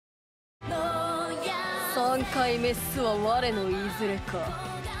3回目っすは我のいずれか。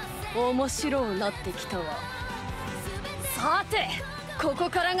面白うなってきたわ。さて、ここ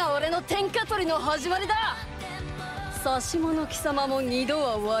からが俺の天下取りの始まりだ。差し物貴様も二度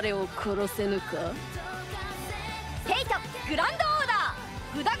は我を殺せぬか。フェイトグランドオーダ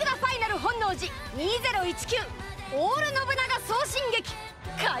ーグダグダファイナル本能寺2019オール信長総進撃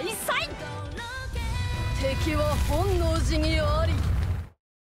開催。敵は本能寺にあり。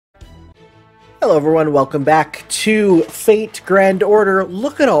 Hello everyone, welcome back to Fate Grand Order.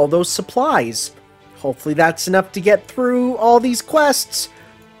 Look at all those supplies. Hopefully that's enough to get through all these quests.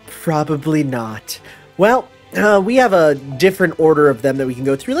 Probably not. Well, we have a different order of them that we can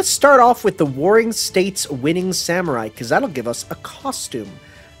go through. Let's start off with the Warring States Winning Samurai, because that'll give us a costume.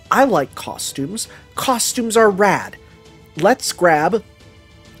 I like costumes. Costumes are rad. Let's grab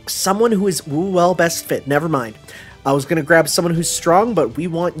someone who is, ooh, well, best fit. Never mind. I was going to grab someone who's strong, but we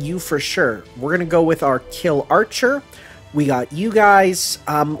want you for sure. We're going to go with our Kill Archer. We got you guys.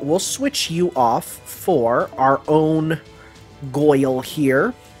 We'll switch you off for our own Goyle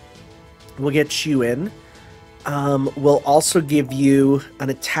here. We'll get you in. We'll also give you an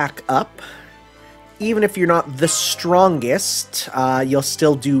attack up. Even if you're not the strongest, you'll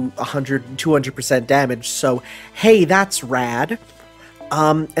still do 100, 200% damage. So, hey, that's rad.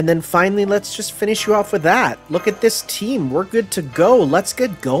 And then finally, let's just finish you off with that. Look at this team. We're good to go. Let's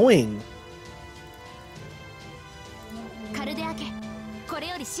get going.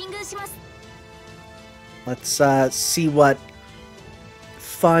 Let's see what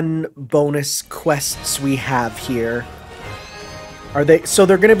fun bonus quests we have here. Are they? So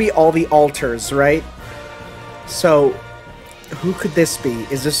they're going to be all the altars, right? So, who could this be?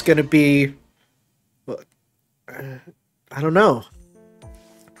 Is this going to be... I don't know.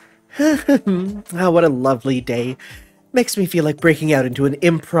 Oh, what a lovely day. Makes me feel like breaking out into an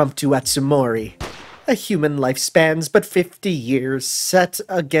impromptu Atsumori. A human life spans but 50 years, set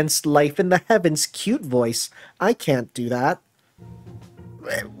against life in the heavens. Cute voice. I can't do that.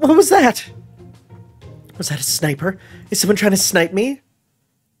 What was that? Was that a sniper? Is someone trying to snipe me?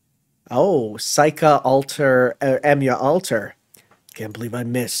 Oh, Saika Alter, Emiya Alter. Can't believe I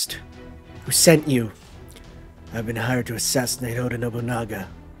missed. Who sent you? I've been hired to assassinate Oda Nobunaga.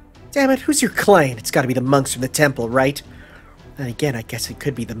 Damn it, who's your client? It's gotta be the monks from the temple, right? And again, I guess it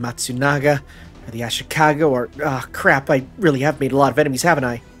could be the Matsunaga, or the Ashikaga, or... Ah, crap, I really have made a lot of enemies, haven't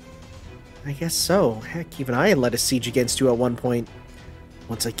I? I guess so. Heck, even I had led a siege against you at one point.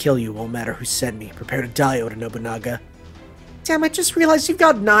 Once I kill you, it won't matter who sent me. Prepare to die, Oda Nobunaga. Damn, I just realized you've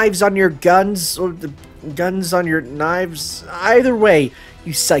got knives on your guns, or the guns on your knives. Either way,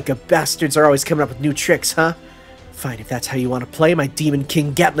 you psycho bastards are always coming up with new tricks, huh? Fine, if that's how you want to play, my Demon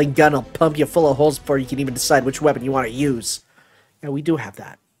King Gatling gun, I'll pump you full of holes before you can even decide which weapon you want to use. Yeah, we do have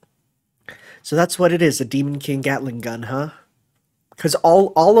that. So that's what it is, a Demon King Gatling gun, huh? Because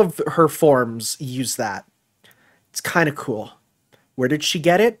all of her forms use that. It's kind of cool. Where did she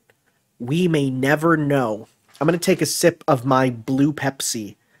get it? We may never know. I'm going to take a sip of my blue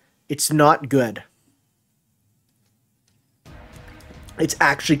Pepsi. It's not good. It's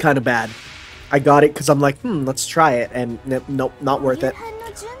actually kind of bad. I got it because I'm like, let's try it, and nope, not worth it.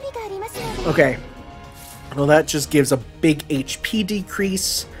 Okay. Well, that just gives a big HP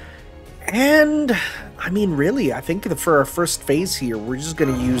decrease. And, I mean, really, I think for our first phase here, we're just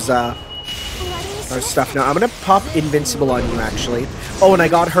going to use our stuff now. I'm going to pop Invincible on you, actually. Oh, and I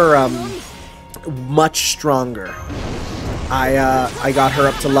got her much stronger. I got her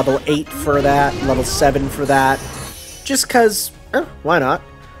up to level 8 for that, level 7 for that. Just because, why not?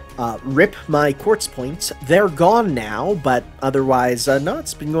 Rip my quartz points. They're gone now, but otherwise, no,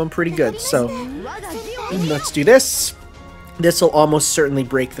 it's been going pretty good. So, let's do this. This will almost certainly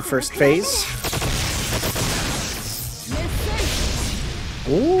break the first phase.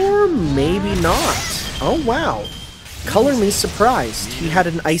 Or maybe not. Oh, wow. Color me surprised. He had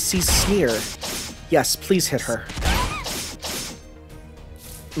an icy sneer. Yes, please hit her.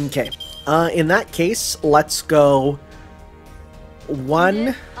 Okay. In that case, let's go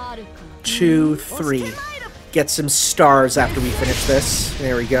 1, 2, 3. Get some stars after we finish this.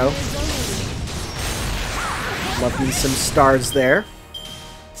 There we go. Love me some stars there.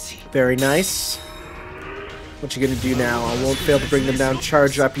 Very nice. What you gonna do now? I won't fail to bring them down,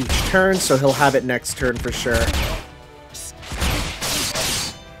 charge up each turn, so he'll have it next turn for sure.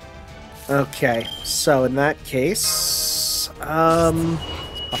 Okay, so in that case,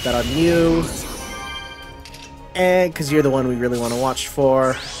 pop that on you. And, because you're the one we really want to watch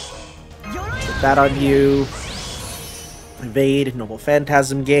for. Put that on you. Evade, Noble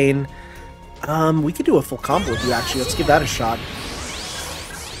Phantasm gain. We could do a full combo with you, actually. Let's give that a shot.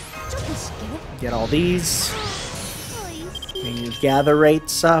 Get all these. And you gather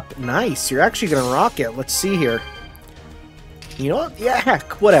rates up. Nice. You're actually going to rock it. Let's see here. You know what? Yeah,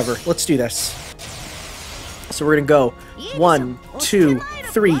 heck. Whatever. Let's do this. So we're going to go 1, 2,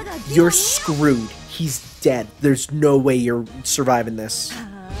 3. You're screwed. He's dead. There's no way you're surviving this.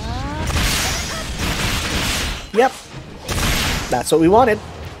 Yep. That's what we wanted.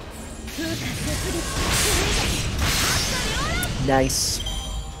 Nice.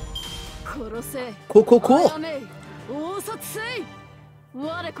 Cool, cool, cool.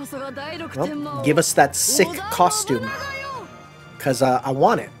 Well, give us that sick costume. Because I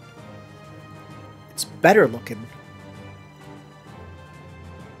want it. It's better looking.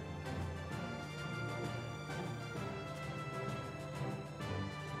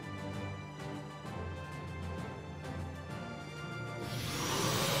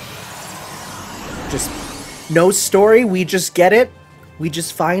 Just no story, we just get it. We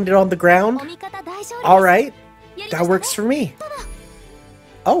just find it on the ground. Alright, that works for me.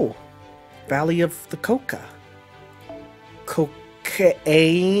 Oh, Valley of the Coca.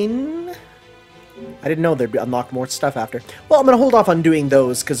 Cocaine? I didn't know they'd unlock more stuff after. Well, I'm gonna hold off on doing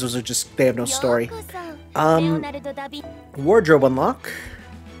those because those are just, they have no story. Wardrobe unlock.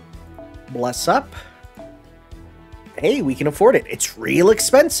 Bless up. Hey, we can afford it. It's real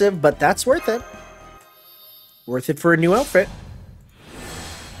expensive, but that's worth it. Worth it for a new outfit.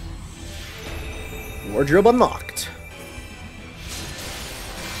 Wardrobe unlocked.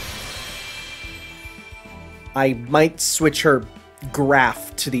 I might switch her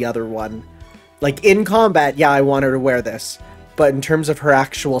graph to the other one. Like, in combat, yeah, I want her to wear this. But in terms of her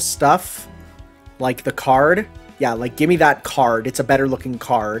actual stuff, like the card, yeah, like, give me that card. It's a better looking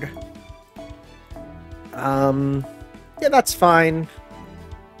card. Yeah, that's fine.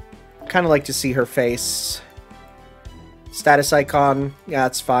 Kind of like to see her face. Status icon, yeah,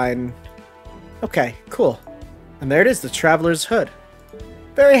 that's fine. Okay, cool. And there it is, the Traveler's Hood.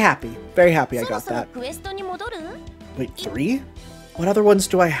 Very happy I got that. Wait, 3? What other ones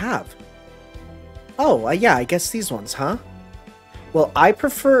do I have? Oh, yeah, I guess these ones, huh? Well, I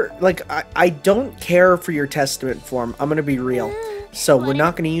prefer, like, I don't care for your testament form. I'm gonna be real. So, we're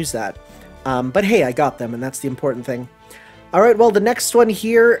not gonna use that. But hey, I got them, and that's the important thing. Alright, well, the next one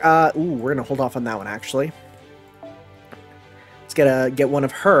here, ooh, we're gonna hold off on that one, actually. Let's get one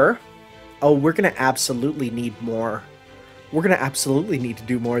of her. Oh, we're gonna absolutely need more. We're gonna absolutely need to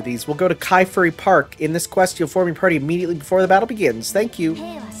do more of these. We'll go to Kaizer Park. In this quest, you'll form your party immediately before the battle begins. Thank you.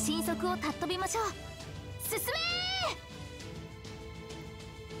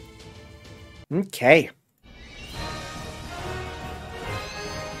 Okay.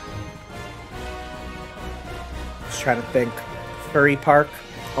 Just trying to think. Furry Park,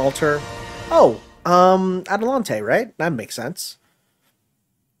 altar. Oh, Adelante, right? That makes sense.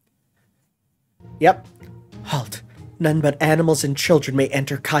 Yep. Halt. None but animals and children may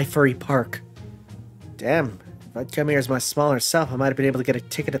enter Kaizer Park. Damn. If I'd come here as my smaller self, I might have been able to get a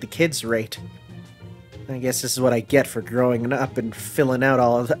ticket at the kids' rate. I guess this is what I get for growing up and filling out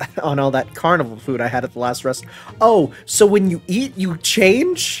on all that carnival food I had at the last rest. Oh, so when you eat, you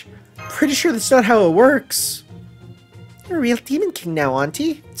change? Pretty sure that's not how it works. You're a real Demon King now,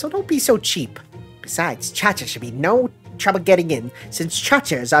 Auntie, so don't be so cheap. Besides, Cha-Cha should be no trouble getting in, since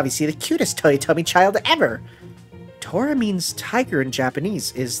Cha-Cha is obviously the cutest Toyotomi child ever. Tora means tiger in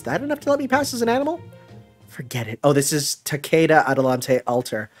Japanese. Is that enough to let me pass as an animal? Forget it. Oh, this is Takeda Adelante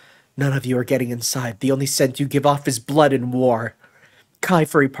Altar. None of you are getting inside. The only scent you give off is blood and war.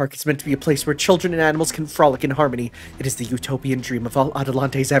 Kaizer Park is meant to be a place where children and animals can frolic in harmony. It is the utopian dream of all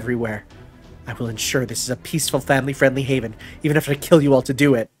Adelantes everywhere. I will ensure this is a peaceful, family-friendly haven, even if I kill you all to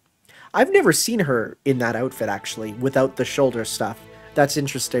do it. I've never seen her in that outfit, actually, without the shoulder stuff. That's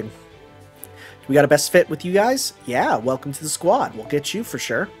interesting. We got a best fit with you guys? Yeah, welcome to the squad. We'll get you for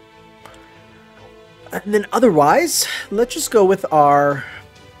sure. And then otherwise, let's just go with our...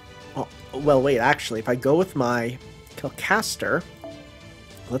 Oh, well, wait, actually, if I go with my Kilcaster,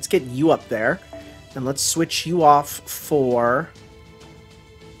 let's get you up there, and let's switch you off for...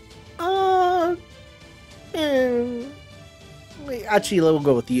 Actually, we'll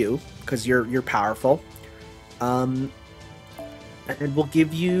go with you, because you're powerful. And we'll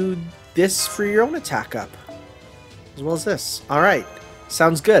give you this for your own attack up, as well as this. Alright,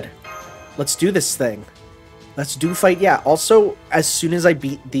 sounds good. Let's do this thing. Let's do fight, yeah. Also, as soon as I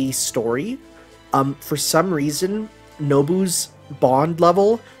beat the story, for some reason, Nobu's bond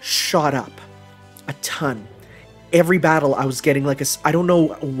level shot up a ton. Every battle, I was getting like a... I don't know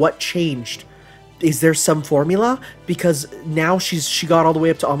what changed. Is there some formula? Because now she got all the way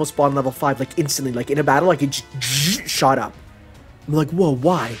up to almost bond level 5, like instantly. Like in a battle, like it just shot up. I'm like, whoa,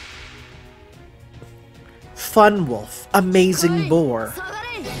 why? Fun Wolf. Amazing Boar.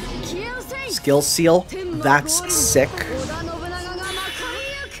 Skill Seal. That's sick.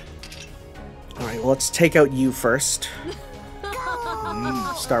 Alright, well, let's take out you first.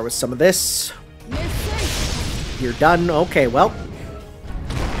 Start with some of this. You're done. Okay, well.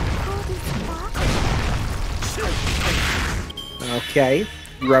 Okay.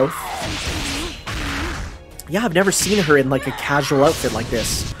 Growth. Yeah, I've never seen her in like a casual outfit like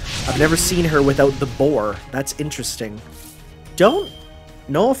this. I've never seen her without the boar. That's interesting. Don't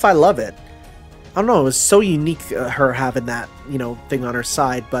know if I love it. I don't know, it was so unique, her having that, you know, thing on her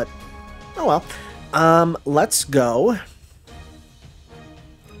side, but oh well. Let's go.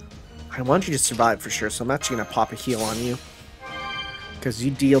 I want you to survive for sure, so I'm actually gonna pop a heal on you. Because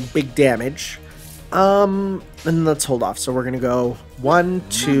you deal big damage. And let's hold off. So we're gonna go 1,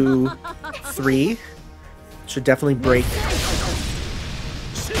 2, 3. Should definitely break.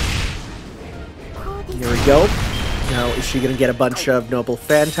 There we go. Now, is she gonna get a bunch of Noble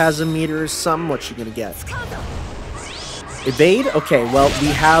Phantasm meters? What's she gonna get? Evade? Okay, well, we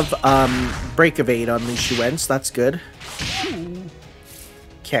have Break Evade on Li Shuwen, so that's good.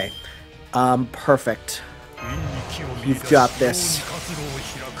 Okay. Perfect. You've got this.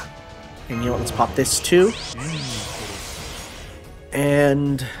 And you know what, let's pop this too.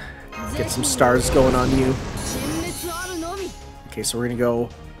 And get some stars going on you. Okay, so we're gonna go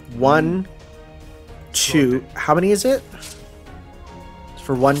 1, 2. How many is it? It's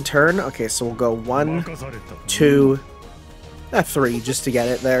for 1 turn? Okay, so we'll go 1, 2, 3, just to get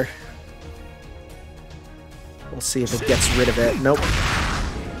it there. We'll see if it gets rid of it. Nope.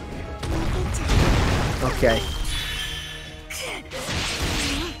 Okay.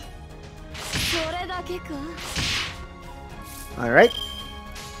 Alright.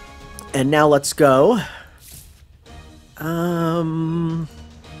 And now let's go. I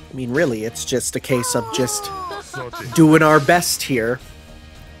mean, really, it's just a case of just doing our best here.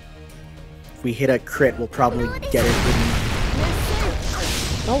 If we hit a crit, we'll probably get it.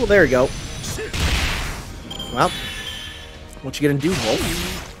 Oh, well, there we go. Well, what you gonna do,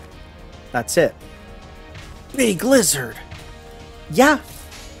 Wolf? That's it. Big lizard. Yeah.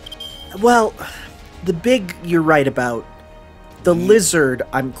 Well, the big you're right about. The lizard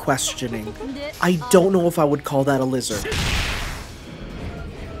I'm questioning. I don't know if I would call that a lizard.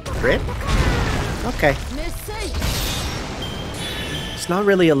 Crit? Okay. It's not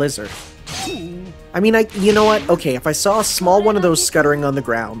really a lizard. I mean, you know what? Okay, if I saw a small one of those scuttering on the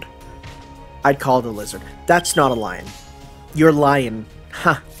ground, I'd call it a lizard. That's not a lion. You're lying.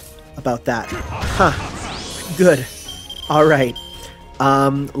 Huh. About that. Huh. Good. Alright.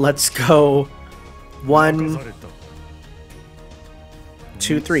 Let's go 1,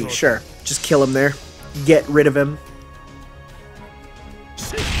 2, 3. Sure. Just kill him there. Get rid of him.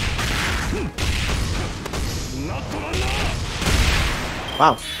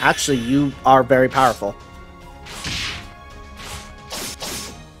 Wow. Actually, you are very powerful.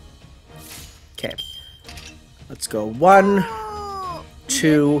 Okay. Let's go 1,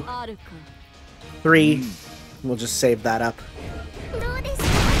 2, 3. We'll just save that up.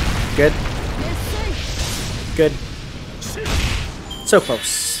 Good. Good. So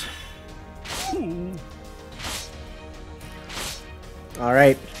close.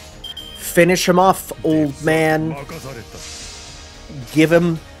 Alright. Finish him off, old man. Give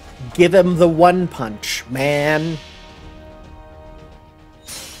him the one punch, man.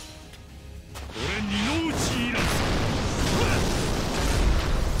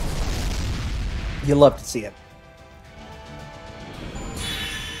 You love to see it.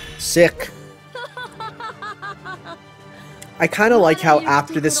 Sick. I kind of like how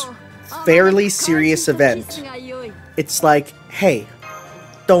after this fairly serious event, it's like, hey,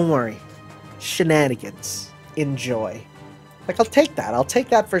 don't worry. Shenanigans. Enjoy. Like, I'll take that. I'll take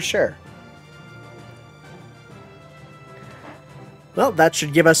that for sure. Well, that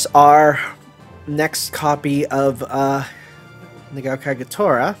should give us our next copy of NIVEK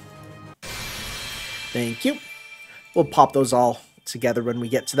Kaizer. Thank you. We'll pop those all together when we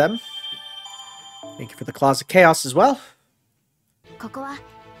get to them. Thank you for the Closet Chaos as well. We're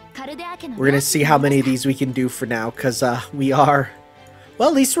going to see how many of these we can do for now, because we are... Well,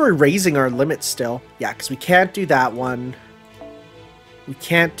 at least we're raising our limits still. Yeah, because we can't do that one. We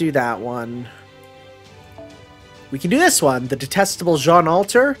can't do that one. We can do this one. The detestable Jean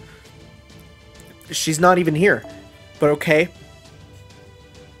Alter. She's not even here. But okay.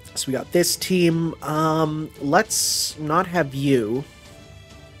 So we got this team. Let's not have you.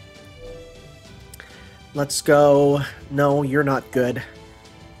 Let's go. No, you're not good.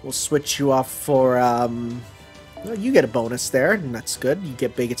 We'll switch you off for... Well, you get a bonus there, and that's good. You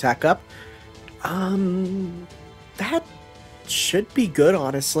get big attack up. That should be good,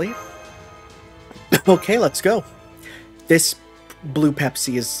 honestly. Okay, let's go. This blue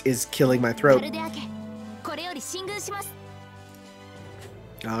Pepsi is killing my throat.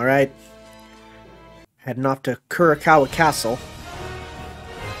 Alright. Heading off to Kurakawa Castle.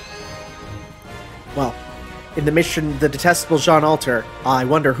 Well, in the mission, The Detestable Jean Alter, I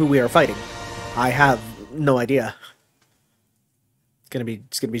wonder who we are fighting. I have no idea. It's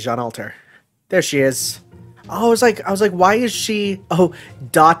gonna be Jean Alter. There she is. Oh, I was like, why is she? Oh,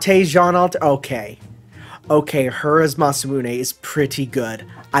 Date Jean Alter. Okay, okay, her as Masamune is pretty good.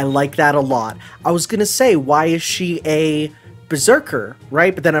 I like that a lot. I was gonna say, why is she a berserker,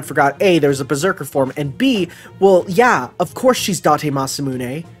 right? But then I forgot, A, there's a berserker form, and B, well, yeah, of course she's Date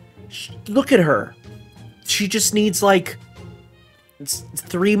Masamune. Look at her. She just needs, like,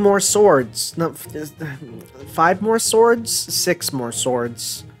 3 more swords. No, 5 more swords? 6 more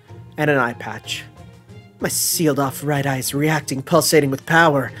swords. And an eye patch. My sealed-off right eye is reacting, pulsating with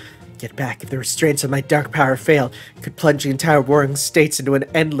power. Get back, if the restraints of my dark power fail, it could plunge the entire warring states into an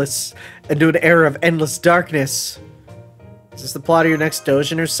era of endless darkness. Is this the plot of your next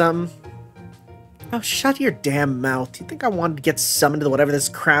doujin or something? Oh, shut your damn mouth. You think I wanted to get summoned to whatever this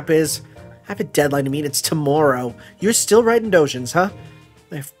crap is? I have a deadline to meet, it's tomorrow. You're still writing doujins, huh?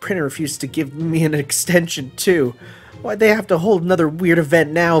 My printer refused to give me an extension, too. Why'd they have to hold another weird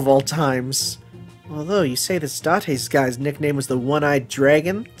event now of all times? Although, you say this Date's guy's nickname was the One-Eyed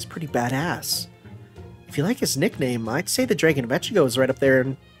Dragon, it's pretty badass. If you like his nickname, I'd say the Dragon of Echigo is right up there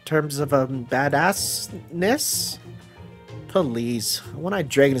in terms of badassness. Please, a One-Eyed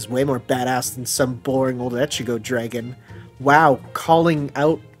Dragon is way more badass than some boring old Echigo dragon. Wow, calling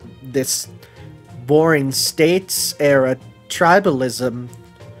out this boring states era tribalism.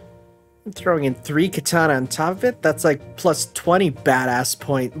 I'm throwing in 3 katana on top of it? That's like plus 20 badass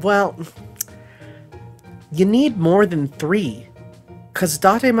point. Well, you need more than 3. Cause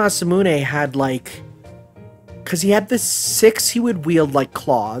Date Masamune had like... Cause he had the 6 he would wield like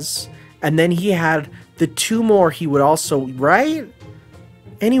claws. And then he had the 2 more he would also... Right?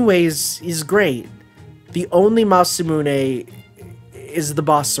 Anyways, he's great. The only Masamune is the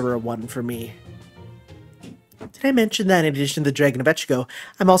Basara one for me. Did I mention that in addition to the Dragon of Echigo,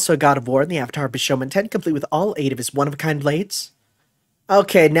 I'm also a god of war in the Avatar Bishonen 10, complete with all 8 of his one-of-a-kind blades?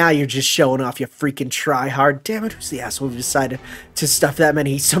 Okay, now you're just showing off, you freaking try-hard. Damn it, who's the asshole who decided to stuff so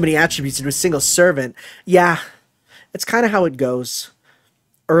many attributes into a single servant? Yeah, it's kind of how it goes.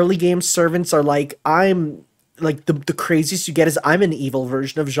 Early game servants are like, like, the craziest you get is I'm an evil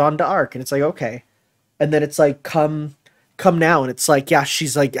version of Jeanne d'Arc, and it's like, okay. And then it's like, come now, and it's like, yeah,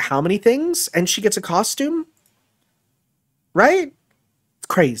 she's like, how many things? And she gets a costume? Right? It's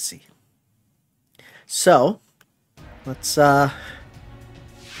crazy. So, let's,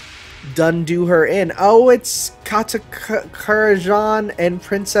 do her in. Oh, it's Katakura Jean and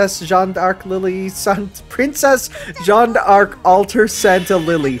Princess Jeanne d'Arc Lily, Princess Jeanne d'Arc Alter Santa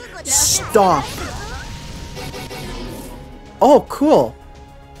Lily. Stop. Oh, cool.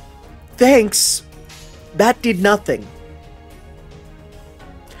 Thanks. That did nothing.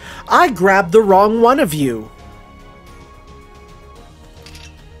 I grabbed the wrong one of you.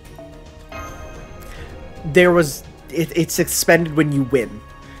 It's expended when you win.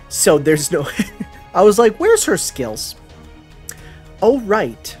 So there's no... I was like, where's her skills? Oh,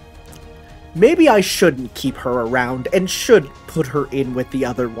 right. Maybe I shouldn't keep her around and should put her in with the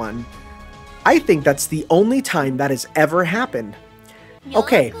other one. I think that's the only time that has ever happened.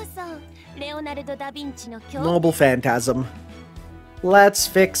 Okay. Noble Phantasm. Let's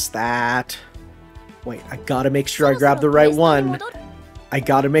fix that. Wait, I gotta make sure I grab the right one. I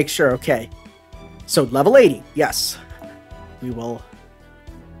gotta make sure, okay. So, level 80, yes. We will...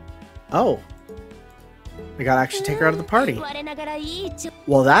 Oh. I gotta actually take her out of the party.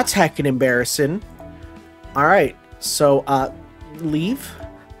 Well, that's heckin' embarrassing. Alright, so, leave?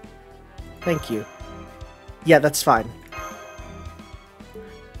 Thank you. Yeah, that's fine.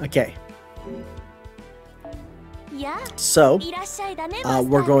 Okay. So,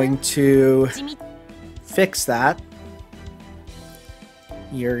 we're going to fix that.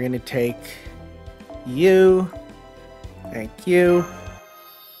 You're gonna take you. Thank you.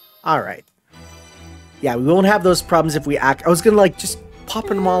 Alright. Yeah, we won't have those problems if we act. I was gonna, like, just pop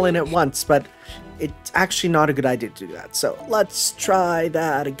them all in at once, but it's actually not a good idea to do that. So, let's try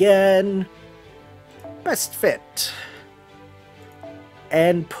that again. Best fit.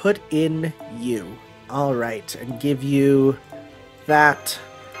 And put in you. Alright, and give you that.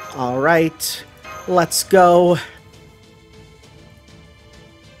 Alright, let's go.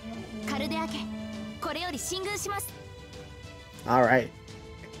 Alright.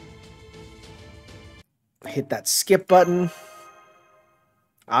 Hit that skip button.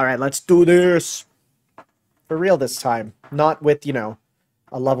 Alright, let's do this. For real this time. Not with, you know,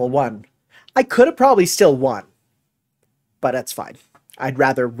 a level 1. I could have probably still won. But that's fine. I'd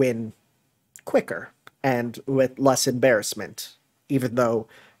rather win quicker and with less embarrassment. Even though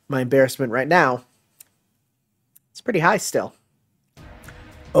my embarrassment right now is pretty high still.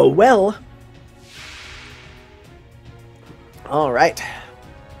 Oh well. Alright.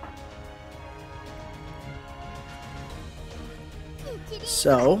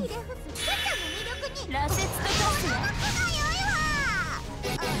 So,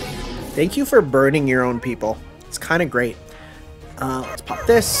 thank you for burning your own people. It's kind of great. Let's pop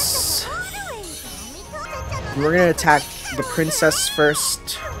this. We're gonna attack the princess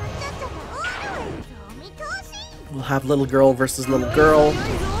first. We'll have little girl versus little girl.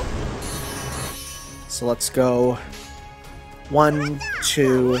 So let's go. 1,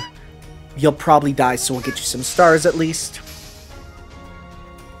 2. You'll probably die, so we'll get you some stars at least.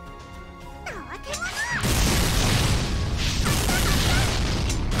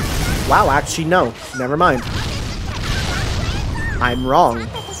 Wow, actually, no. Never mind. I'm wrong.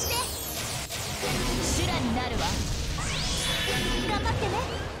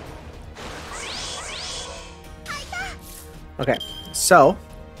 Okay, so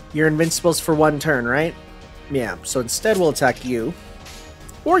you're invincibles for 1 turn, right? Yeah, so instead we'll attack you.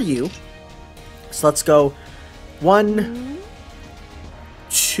 Or you. So let's go 1,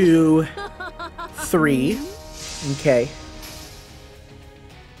 2, 3. Okay.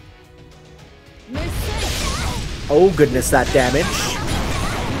 Oh goodness, that damage.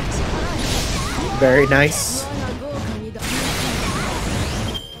 Very nice.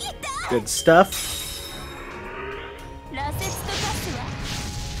 Good stuff.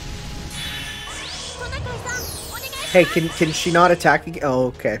 Hey, can she not attack again? Oh,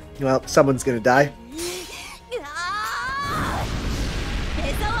 okay. Well, someone's gonna die.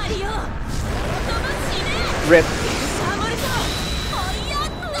 Rip.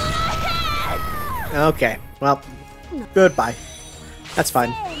 Okay, well, goodbye. That's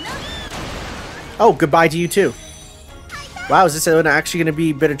fine. Oh, goodbye to you too. Wow, is this one actually going to be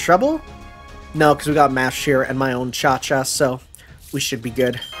a bit of trouble? No, because we got Mash here and my own Cha-Cha, so we should be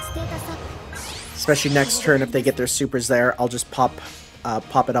good. Especially next turn, if they get their supers there, I'll just pop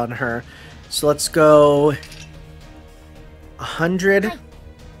it on her. So let's go 100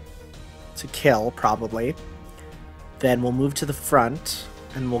 to kill, probably. Then we'll move to the front,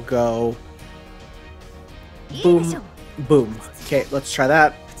 and we'll go boom, boom. Okay, let's try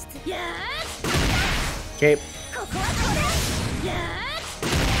that. Okay.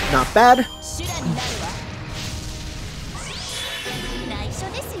 Not bad.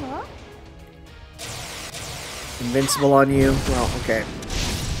 Invincible on you. Well, okay.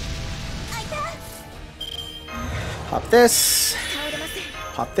 Pop this.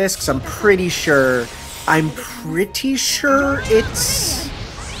 Pop this, because I'm pretty sure it's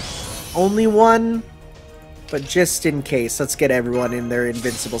only 1. But just in case, let's get everyone in their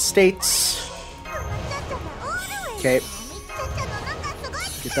invincible states. Okay.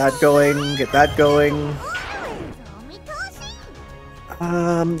 Get that going, get that going.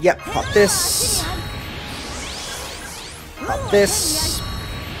 Yep, pop this. Pop this.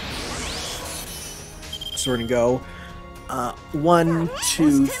 So we're gonna go 1,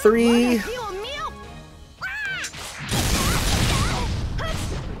 2, 3.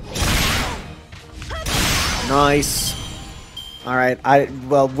 Nice. All right.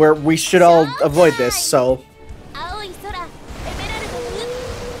 We should all avoid this. So.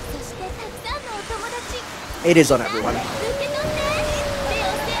 It is on everyone.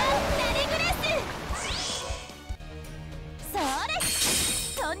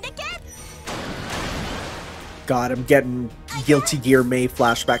 God, I'm getting Guilty Gear May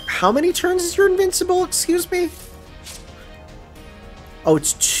flashback. How many turns is your invincible? Excuse me? Oh,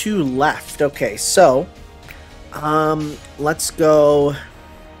 it's 2 left. Okay, so let's go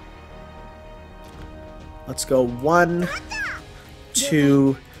 1,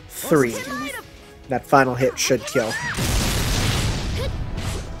 2, 3. That final hit should kill.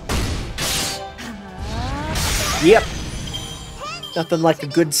 Yep. Nothing like a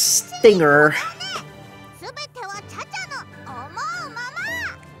good stinger.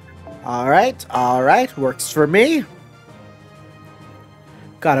 Alright, works for me.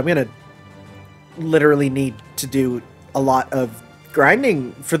 God, I'm gonna literally need to do a lot of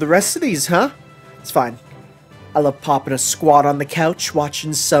grinding for the rest of these, huh? It's fine. I love popping a squat on the couch,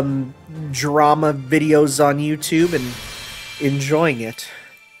 watching some drama videos on YouTube, and enjoying it.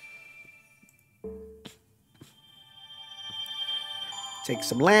 Take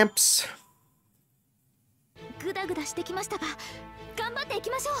some lamps.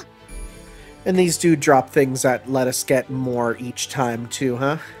 And these do drop things that let us get more each time too,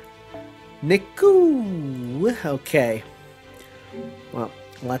 huh? Niku! Okay. Well,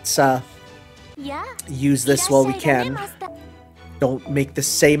 let's use this while we can. Don't make the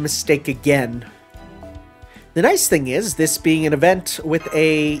same mistake again. The nice thing is, this being an event with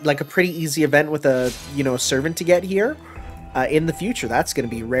a pretty easy event with a, a servant to get here, in the future, that's going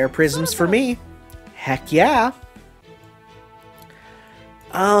to be rare prisms for me. Heck yeah!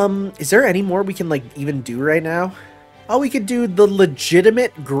 Is there any more we can, even do right now? Oh, we could do the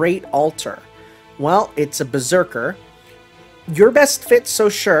legitimate Great Altar. Well, it's a Berserker. Your best fit, so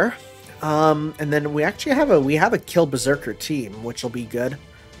sure. And then we actually have a Kill Berserker team, which will be good.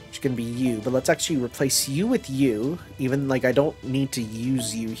 Which is going to be you. But let's actually replace you with you. Even, I don't need to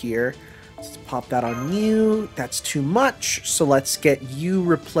use you here. Let's pop that on you. That's too much. So let's get you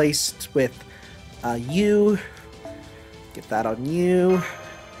replaced with you. Get that on you.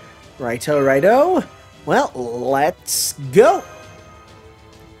 Righto, righto. Well, let's go.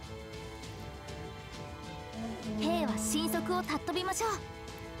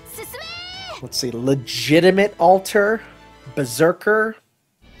 Let's see, legitimate altar, Berserker.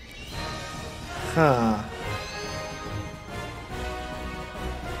 Huh.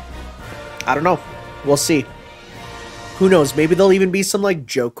 I don't know. We'll see. Who knows? Maybe there'll even be some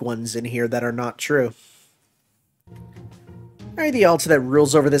joke ones in here that are not true. Alright, the altar that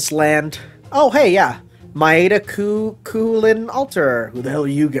rules over this land. Oh, hey, yeah. Maeda Kulin Altar. Who the hell are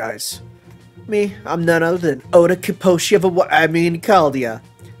you guys? Me, I'm none other than Oda Kiposhi of Caldia.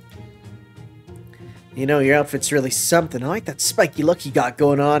 You know, your outfit's really something. I like that spiky look you got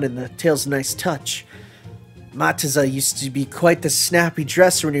going on, and the tail's a nice touch. Mataza used to be quite the snappy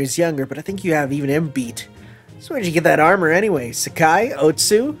dresser when he was younger, but I think you have even him beat. So where'd you get that armor anyway? Sakai?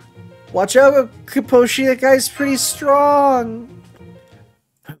 Otsu? Watch out, Kiposhi, that guy's pretty strong.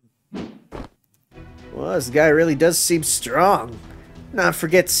 Well, this guy really does seem strong. Not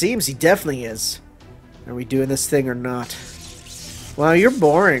forget seems, he definitely is. Are we doing this thing or not? Wow, you're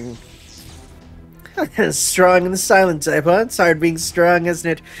boring. Strong in the silent type, huh? It's hard being strong,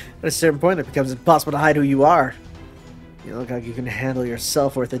 isn't it? At a certain point, it becomes impossible to hide who you are. You look like you can handle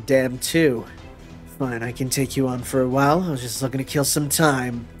yourself worth a damn too. Fine, I can take you on for a while. I was just looking to kill some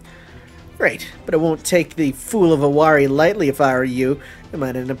time. Great, but I won't take the fool of a Wari lightly if I were you. I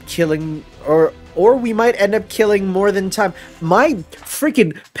might end up killing, or we might end up killing more than time. My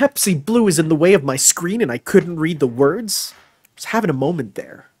freaking Pepsi Blue is in the way of my screen and I couldn't read the words. I was having a moment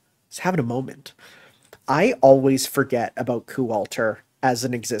there. I was having a moment. I always forget about Ku Altar as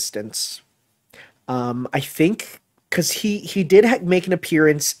an existence. I think because he did make an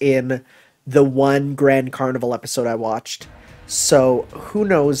appearance in the one Grand Carnival episode I watched. So who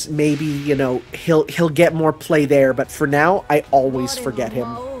knows, maybe, you know, he'll get more play there, but for now I always forget him.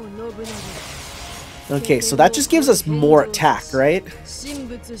 Okay, so that just gives us more attack, right?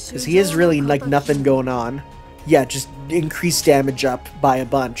 Because he is really like nothing going on. Yeah, just increase damage up by a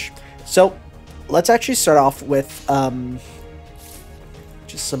bunch. So let's actually start off with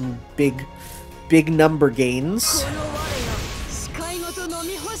just some big number gains.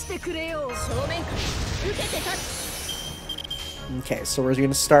 Okay, so we're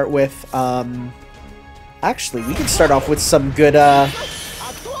gonna start with actually we can start off with some good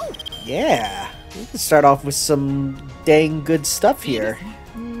yeah, we can start off with some dang good stuff here.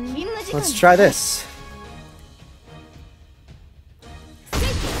 Let's try this.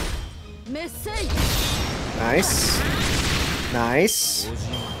 Nice. Nice.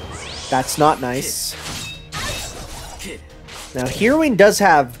 That's not nice. Now, Heroine does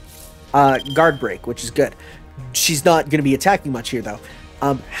have guard break, which is good. She's not going to be attacking much here, though.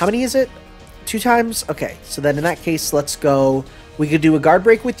 How many is it? 2 times? Okay, so then in that case, let's go. We could do a guard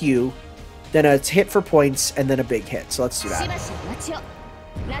break with you, then a hit for points, and then a big hit. So let's do that.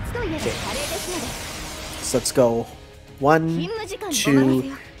 Okay. So let's go 1,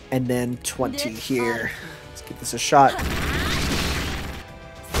 2, and then 20 here. Let's give this a shot.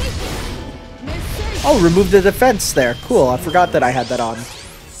 Oh, remove the defense there. Cool, I forgot that I had that on.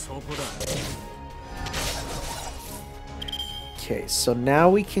 Okay, so now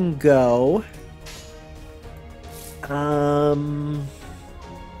we can go... Pop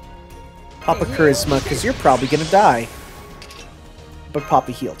a Charisma, because you're probably going to die. But pop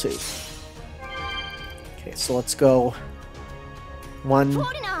a heal, too. Okay, so let's go... 1,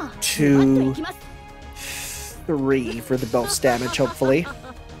 2, 3 for the most damage, hopefully.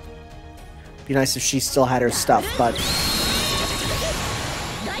 Be nice if she still had her stuff, but...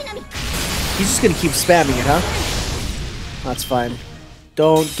 He's just gonna keep spamming it, huh? That's fine.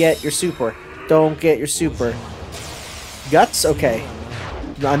 Don't get your super. Don't get your super. Guts? Okay.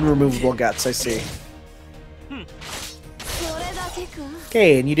 Unremovable guts, I see.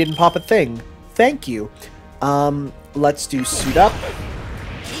 Okay, and you didn't pop a thing. Thank you. Let's do suit up.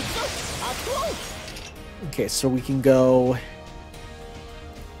 Okay, so we can go...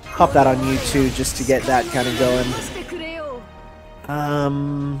 Pop that on you too, just to get that kind of going.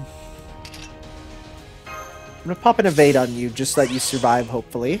 I'm gonna pop an evade on you, just let you survive,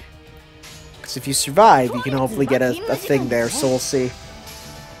 hopefully. Because if you survive, you can hopefully get a thing there, so we'll see.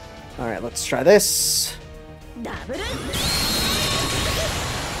 Alright, let's try this.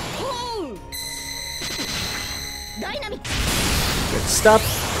 Good stuff.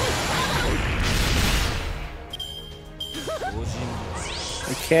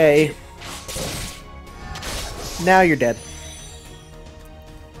 Okay. Now you're dead.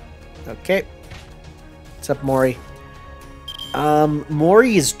 Okay. What's up, Mori?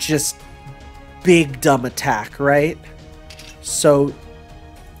 Mori is just big dumb attack, right? So,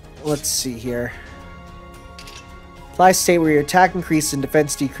 let's see here. Apply state where your attack increases and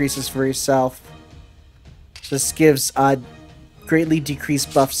defense decreases for yourself. So this gives a greatly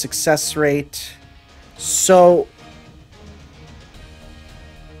decreased buff success rate. So...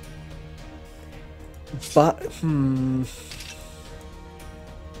 But,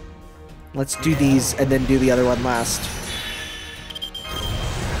 let's do these and then do the other one last.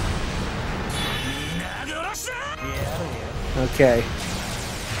 Okay.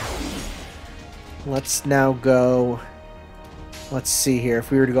 Let's now go... Let's see here. If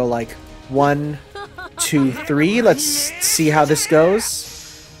we were to go like 1, 2, 3, let's see how this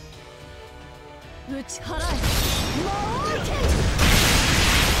goes.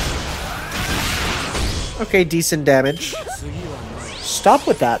 Okay, decent damage. Stop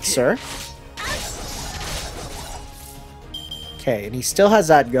with that, sir. Okay, and he still has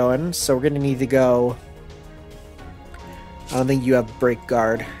that going, so we're gonna need to go... I don't think you have break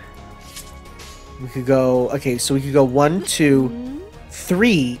guard. We could go... Okay, so we could go 1, 2,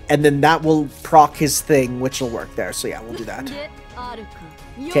 3, and then that will proc his thing, which will work there. So yeah, we'll do that.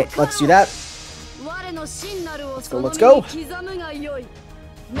 Okay, let's do that. Let's go, let's go!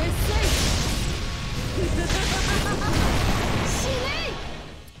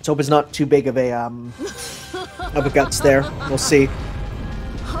 Let's hope it's not too big of a guts there. We'll see.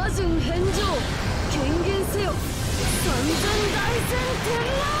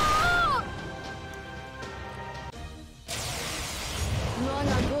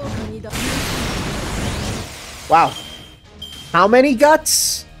 Wow. How many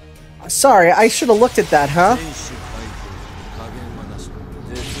guts? Sorry, I should have looked at that, huh?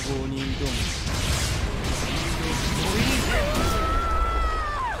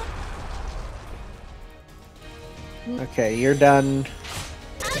 Okay, you're done.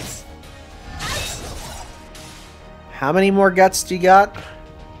 How many more guts do you got?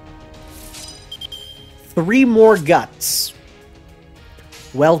 3 more guts.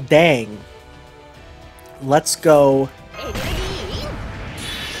 Well, dang. Let's go. Put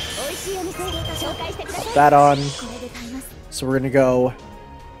that on. So we're gonna go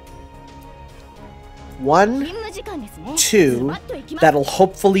 1, 2. That'll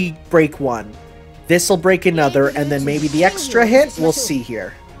hopefully break 1. This'll break another, and then maybe the extra hit? We'll see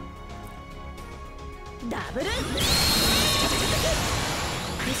here.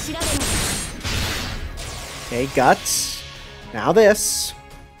 Okay, guts. Now this.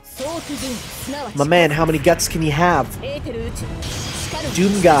 My man, how many guts can you have?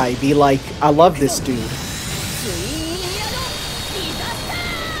 Doom guy, be like, I love this dude.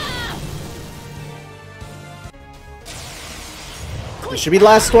 This should be the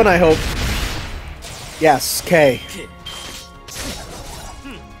last one, I hope. Yes, okay.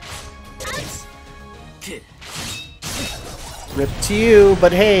 Rip to you,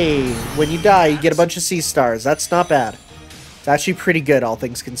 but hey, when you die, you get a bunch of sea stars. That's not bad. It's actually pretty good, all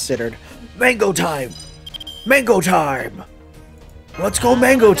things considered. Mango time! Mango time! Let's go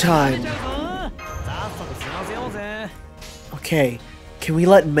mango time! Okay, can we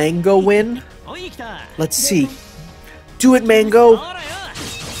let Mango win? Let's see. Do it, Mango!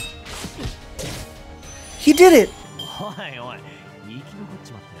 He did it!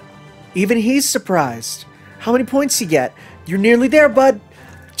 Even he's surprised. How many points you get? You're nearly there, bud.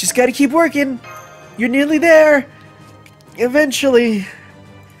 Just gotta keep working. You're nearly there. Eventually.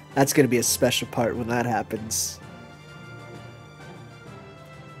 That's gonna be a special part when that happens.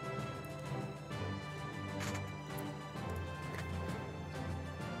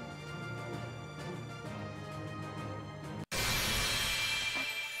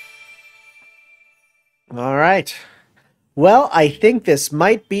 All right. Well, I think this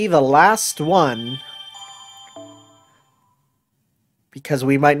might be the last one. Because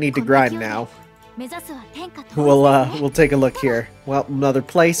we might need to grind now. We'll take a look here. Well, another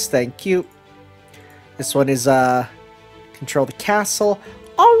place, thank you. This one is, control the castle.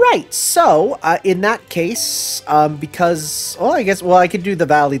 Alright, so, in that case, because, well, I could do the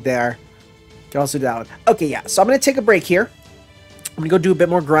valley there. Can also do that one. Okay, yeah, so I'm gonna take a break here. I'm gonna go do a bit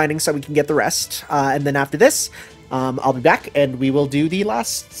more grinding so we can get the rest. And then after this, I'll be back and we will do the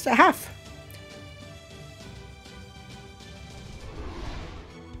last half.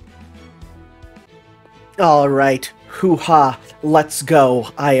 Alright, hoo-ha, let's go.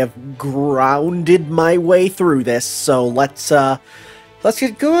 I have grounded my way through this, so let's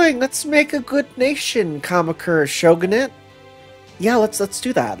get going. Let's make a good nation, Kamakura Shogunate. Yeah, let's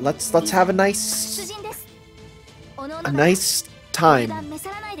do that. Let's have a nice time.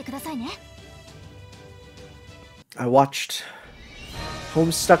 I watched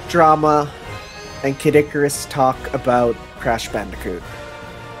Homestuck Drama and Kid Icarus talk about Crash Bandicoot.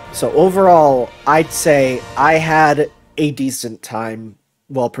 So overall, I'd say I had a decent time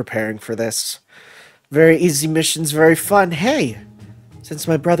while preparing for this. Very easy missions, very fun. Hey, since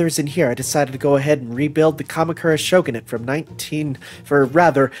my brother is in here, I decided to go ahead and rebuild the Kamakura Shogunate from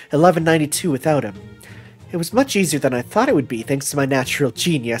 1192 without him. It was much easier than I thought it would be, thanks to my natural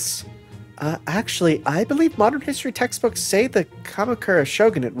genius. Actually, I believe modern history textbooks say the Kamakura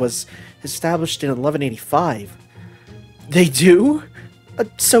Shogunate was established in 1185. They do?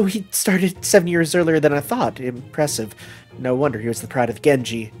 So he started 7 years earlier than I thought. Impressive. No wonder he was the pride of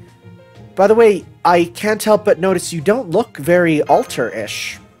Genji. By the way, I can't help but notice you don't look very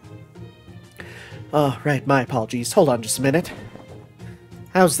alter-ish. Oh, right, my apologies. Hold on just a minute.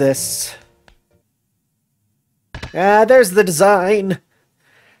 How's this? Ah, there's the design.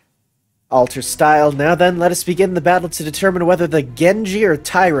 Alter style. Now then, let us begin the battle to determine whether the Genji or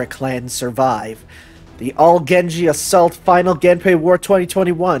Taira clans survive. The All-Genji Assault Final Genpei War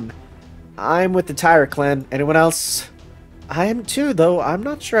 2021. I'm with the Taira clan. Anyone else? I am too, though I'm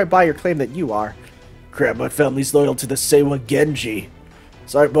not sure I buy your claim that you are. Crap, my family's loyal to the Seiwa Genji.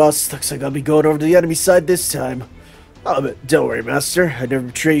 Sorry, boss. Looks like I'll be going over to the enemy side this time. Oh, but don't worry, master. I never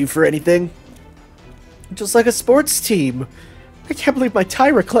betray you for anything. Just like a sports team. I can't believe my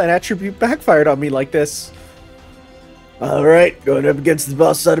Taira clan attribute backfired on me like this. Alright, going up against the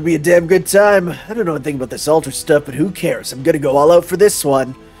boss ought to be a damn good time. I don't know anything about this altar stuff, but who cares? I'm gonna go all out for this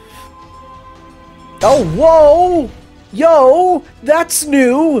one. Oh, whoa! Yo, that's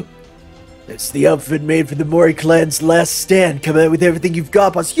new! It's the outfit made for the Mori clan's last stand. Come out with everything you've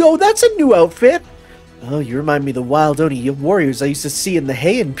got, boss. Yo, that's a new outfit! Oh, you remind me of the wild Oni warriors I used to see in the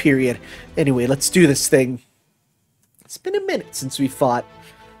Heian period. Anyway, let's do this thing. It's been a minute since we fought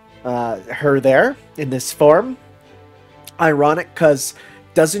her there, in this form. Ironic, because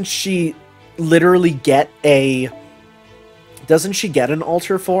doesn't she literally get a... Doesn't she get an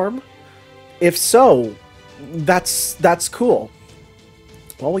alter form? If so, that's cool.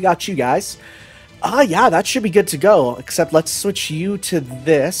 Well, we got you guys. Yeah, that should be good to go. Except let's switch you to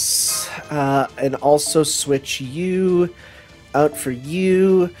this. And also switch you out for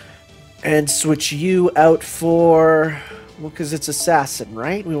you. And switch you out for... Well, because it's assassin,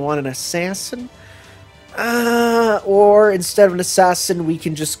 right? We want an assassin? Or instead of an assassin, we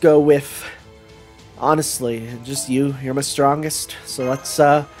can just go with... Honestly, just you. You're my strongest. So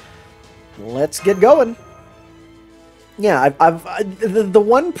let's get going. Yeah, the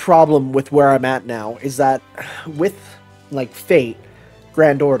one problem with where I'm at now is that with, like, Fate,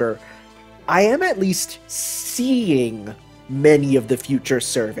 Grand Order, I am at least seeing many of the future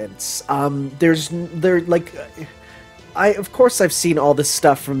servants. Of course I've seen all this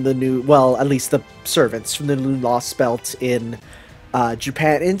stuff from the new, well, at least the servants from the new Lost Belt in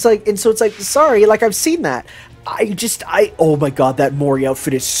Japan, and so it's like, sorry, like, I've seen that. Oh my god, that Mori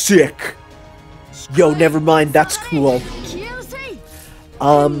outfit is sick. Yo, never mind, that's cool.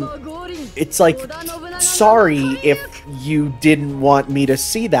 It's like, sorry if you didn't want me to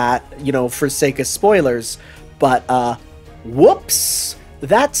see that, you know, for sake of spoilers, but, whoops.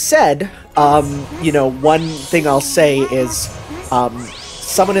 That said, you know, one thing I'll say is,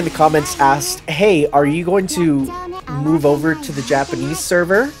 someone in the comments asked, hey, are you going to move over to the Japanese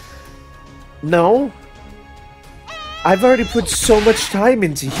server? No. I've already put so much time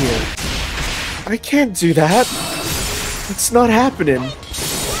into here. I can't do that. It's not happening.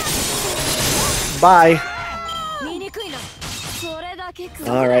 Bye.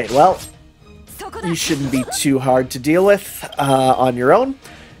 Alright, well, you shouldn't be too hard to deal with on your own.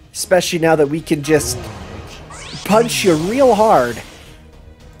 Especially now that we can just punch you real hard.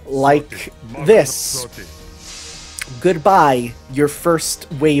 Like this. Goodbye, your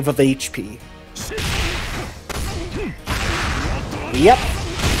first wave of HP. Yep.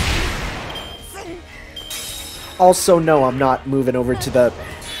 Also, no, I'm not moving over to the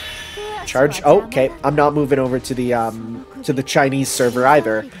charge. Oh, okay, I'm not moving over to the Chinese server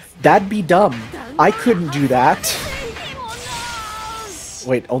either. That'd be dumb. I couldn't do that.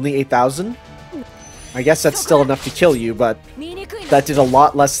 Wait, only 8,000? I guess that's still enough to kill you, but that did a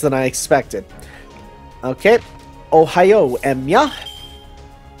lot less than I expected. Okay. Ohayo, Enya.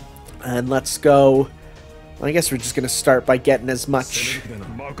 And let's go. Well, I guess we're just going to start by getting as much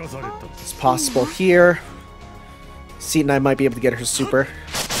as possible here. Seat and I might be able to get her super.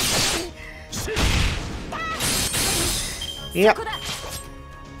 Yep.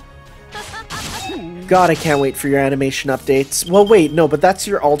 God, I can't wait for your animation updates. Well, wait, no, but that's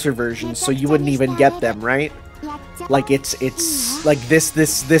your alter version, so you wouldn't even get them, right? Like, it's like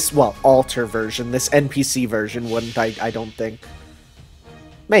this, well, alter version. This NPC version wouldn't, I don't think.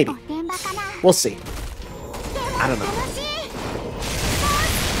 Maybe. We'll see. I don't know.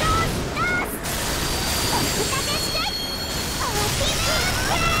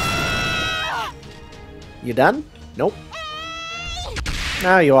 You done? Nope.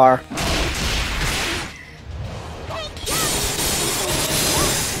 Now you are.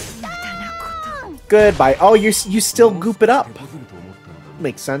 Goodbye. Oh, you still goop it up.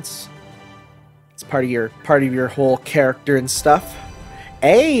 Makes sense. It's part of your whole character and stuff.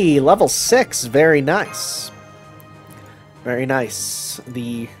 Hey, level 6. Very nice. Very nice.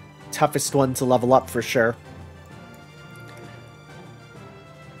 The toughest one to level up for sure.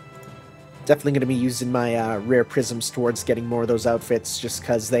 Definitely going to be using my rare prisms towards getting more of those outfits just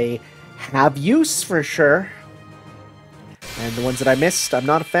because they have use for sure. And the ones that I missed, I'm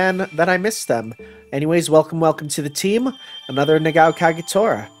not a fan that I missed them. Anyways, welcome to the team. Another Nagao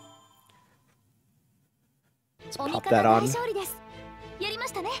Kagetora. Let's pop that on.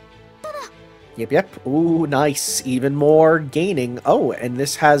 Yep. Ooh, nice. Even more gaining. Oh, and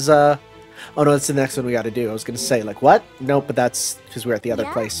this has oh no, that's the next one we got to do. I was gonna say, like, what? Nope, but that's because we're at the other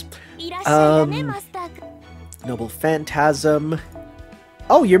place. Noble Phantasm.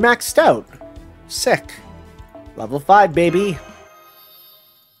 Oh, you're maxed out. Sick. Level 5, baby.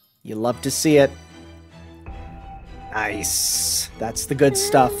 You love to see it. Nice. That's the good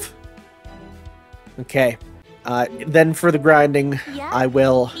stuff. Okay. Then for the grinding, I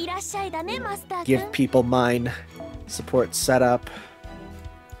will give people mine. Support setup.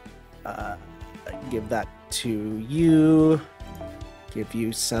 Give that to you. Give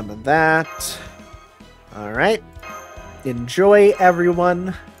you some of that. Alright. Enjoy,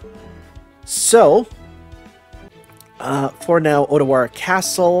 everyone. So, for now, Odawara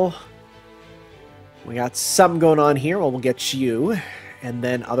Castle. We got something going on here. Well, we'll get you. And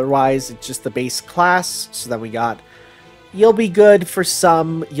then otherwise, it's just the base class. So then we got, you'll be good for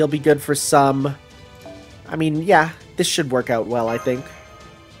some. You'll be good for some. I mean, yeah, this should work out well, I think.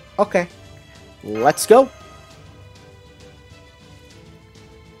 Okay. Let's go.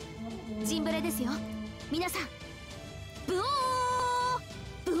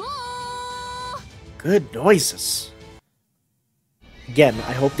 Good noises. Again,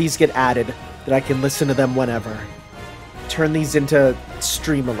 I hope these get added, that I can listen to them whenever. Turn these into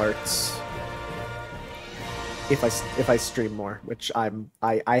stream alerts. If I stream more, which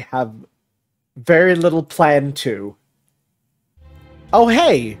I have very little plan to. Oh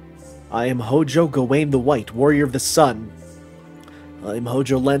hey! I am Hojo Gawain the White, Warrior of the Sun. I am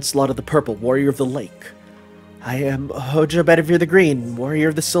Hojo Lancelot of the Purple, Warrior of the Lake. I am Hojo Bedivere the Green, Warrior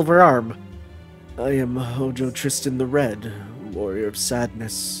of the Silver Arm. I am Hojo Tristan the Red, Warrior of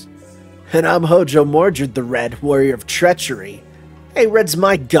Sadness. And I'm Hojo Mordred the Red, Warrior of Treachery. Hey, red's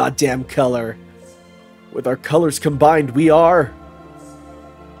my goddamn color. With our colors combined, we are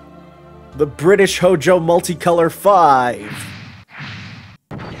the British Hojo Multicolor 5.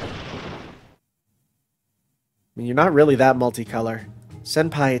 I mean, you're not really that multicolor.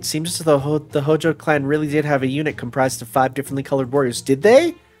 Senpai, it seems as though the Hojo clan really did have a unit comprised of 5 differently colored warriors. Did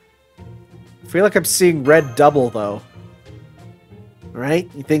they? I feel like I'm seeing red double, though. Right?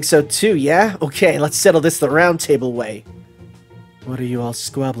 You think so too, yeah? Okay, let's settle this the round table way. What are you all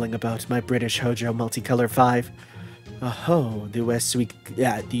squabbling about, my British Hojo Multicolor 5? Oh, the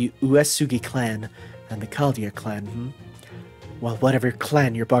Uesugi clan and the Kaldir clan, hmm? Well, whatever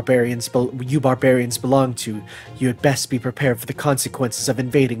clan you barbarians belong to, you had best be prepared for the consequences of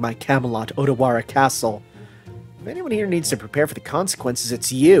invading my Camelot Odawara Castle. If anyone here needs to prepare for the consequences,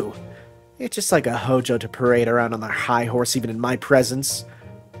 it's you. It's just like a Hojo to parade around on their high horse even in my presence.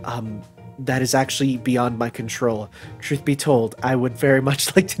 That is actually beyond my control. Truth be told, I would very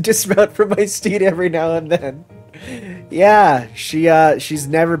much like to dismount from my steed every now and then. Yeah, she's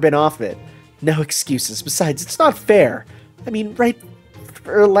never been off it. No excuses. Besides, it's not fair. I mean, right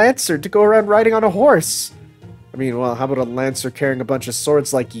for a Lancer to go around riding on a horse. I mean, well, how about a Lancer carrying a bunch of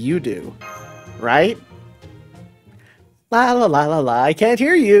swords like you do? Right? La la la la la, I can't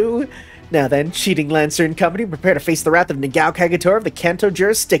hear you. Now then, cheating Lancer and company, prepare to face the wrath of Nagao Kagator of the Kanto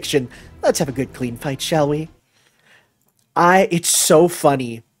jurisdiction. Let's have a good clean fight, shall we? It's so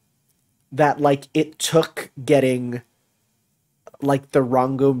funny that, like, it took getting, like, the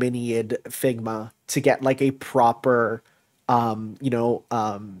Rongo Miniid Figma to get, like, a proper,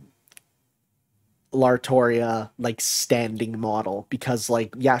 Lartoria, like, standing model. Because,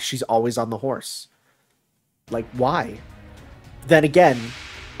 like, yeah, she's always on the horse. Like, why? Then again,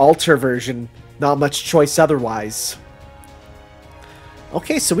 Alter version, not much choice otherwise.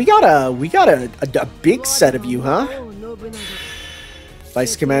 Okay, so we got a big set of you, huh?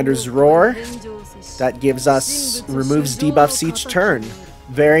 Vice Commander's Roar. That gives us, removes debuffs each turn.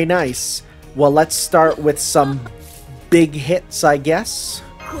 Very nice. Well, let's start with some big hits, I guess.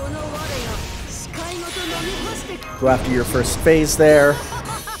 Go after your first phase there.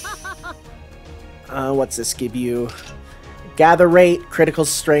 What's this give you? Gather rate, critical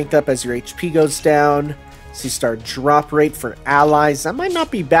strength up as your HP goes down. C-star drop rate for allies. That might not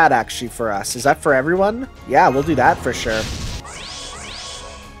be bad, actually, for us. Is that for everyone? Yeah, we'll do that for sure.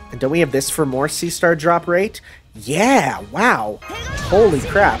 And don't we have this for more C-star drop rate? Yeah, wow. Holy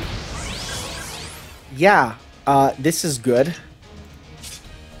crap. Yeah, this is good.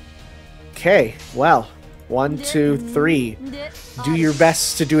 Okay, well. 1, 2, 3. Do your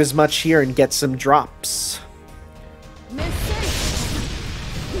best to do as much here and get some drops.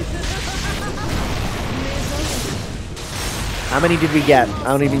 How many did we get?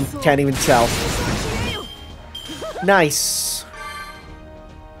 Can't even tell. Nice.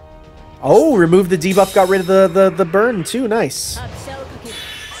 Oh, remove the debuff, got rid of the burn too. Nice.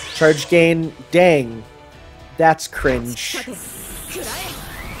 Charge gain. Dang. That's cringe.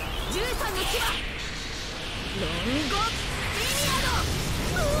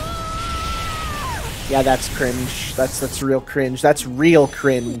 Yeah, that's cringe. That's real cringe. That's real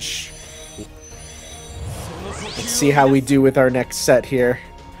cringe. Let's see how we do with our next set here.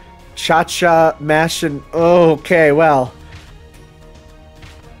 Cha-cha, mash, and... Oh, okay, well.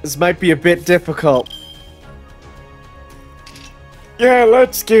 This might be a bit difficult. Yeah,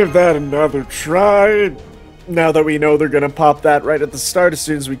 let's give that another try. Now that we know they're gonna pop that right at the start as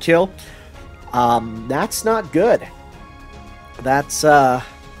soon as we kill. That's not good. That's,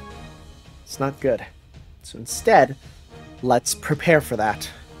 it's not good. So instead, let's prepare for that.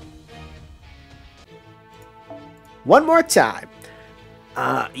 One more time.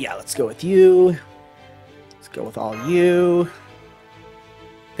 Yeah, let's go with you. Let's go with all you.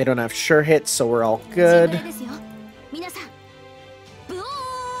 They don't have sure hits, so we're all good.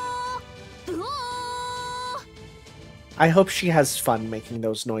 I hope she has fun making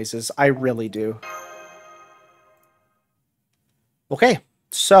those noises. I really do. Okay,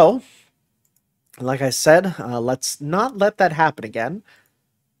 so, like I said, let's not let that happen again.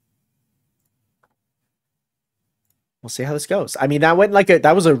 We'll see how this goes. I mean, that went like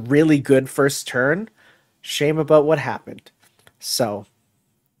that was a really good first turn. Shame about what happened. So,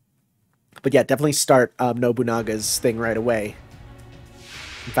 but yeah, definitely start Nobunaga's thing right away.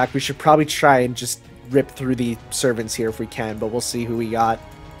 In fact, we should probably try and just rip through the servants here if we can, but we'll see who we got.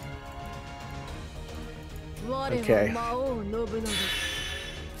 Okay.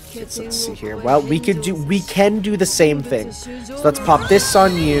 Let's see here. Well, we can do the same thing. So let's pop this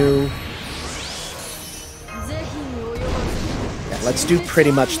on you. Yeah, let's do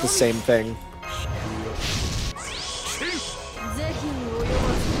pretty much the same thing.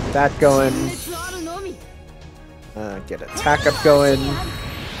 That going. Get attack up going.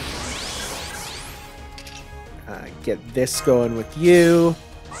 Get this going with you.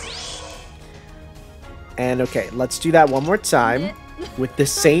 And okay, let's do that one more time with the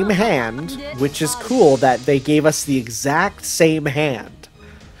same hand, which is cool that they gave us the exact same hand.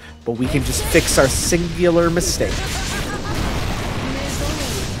 But we can just fix our singular mistake.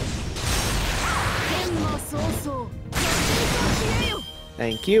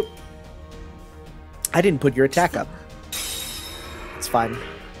 Thank you. I didn't put your attack up. It's fine.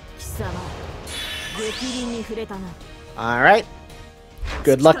 Alright.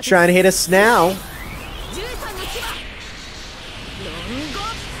 Good luck trying to hit us now.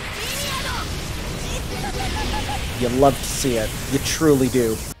 You love to see it. You truly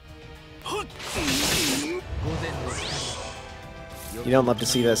do. You don't love to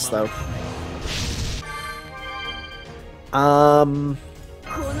see this, though.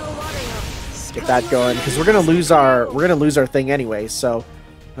 Get that going, because we're gonna lose our thing anyway. So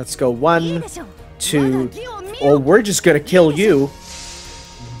let's go 1, 2. Oh, we're just gonna kill you.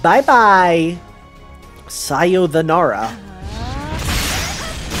 Bye bye. Sayonara.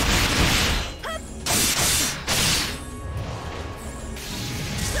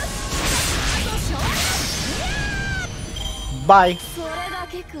 Bye.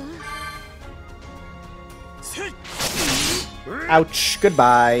 Ouch.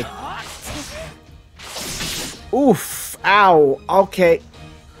 Goodbye. Oof. Ow. Okay.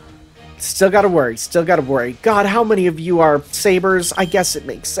 Still gotta worry. Still gotta worry. God, how many of you are sabers? I guess it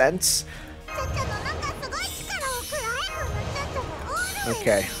makes sense.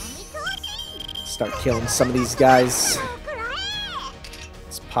 Okay. Start killing some of these guys.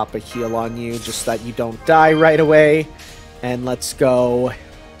 Let's pop a heal on you just so that you don't die right away. And let's go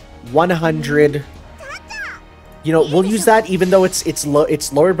 100. You know, we'll use that even though it's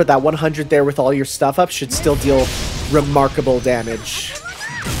lower, but that 100 there with all your stuff up should still deal remarkable damage.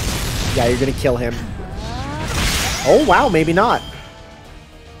 Yeah, you're gonna kill him. Oh wow, maybe not.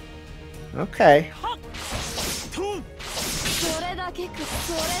 Okay.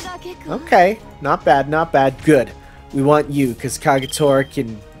 Okay, not bad, not bad. Good. We want you, because Kagetora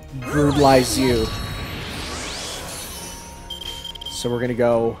can brutalize you. So we're gonna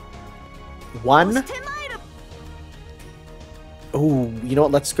go 1. Ooh, you know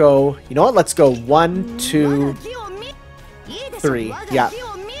what? Let's go. You know what? Let's go 1, 2, 3. Yeah.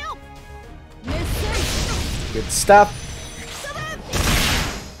 Good stuff.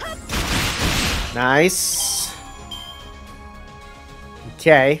 Nice.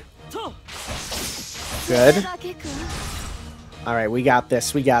 Okay. Good. Alright, we got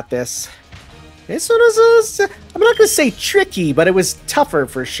this. We got this. This one was, I'm not going to say tricky, but it was tougher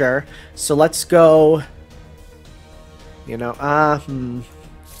for sure. So let's go, you know,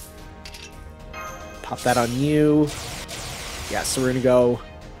 pop that on you. Yeah, so we're going to go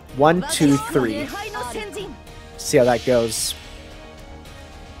 1, 2, 3. See how that goes.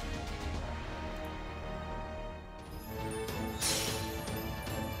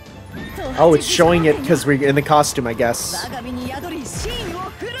 Oh, it's showing it because we're in the costume, I guess.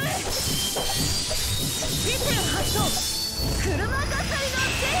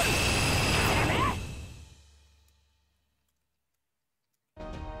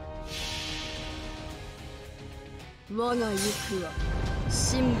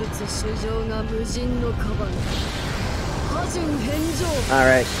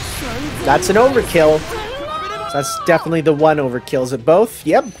 Alright. That's an overkill. That's definitely the one overkill. Is it both?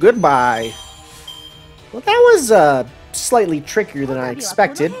 Yep, goodbye. Well, that was slightly trickier than I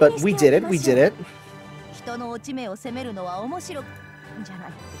expected, but we did it, we did it.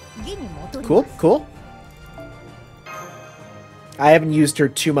 Cool, cool. I haven't used her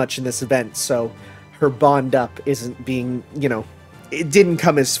too much in this event, so her bond up isn't being, you know, it didn't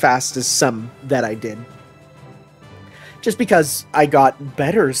come as fast as some that I did. Just because I got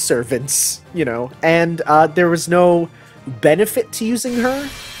better servants, you know, and there was no benefit to using her,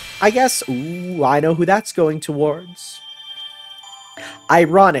 I guess. Ooh, I know who that's going towards.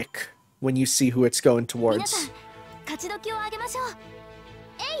 Ironic when you see who it's going towards.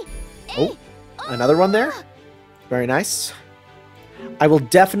 Oh, another one there. Very nice. I will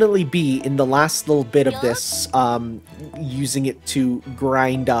definitely be, in the last little bit of this, using it to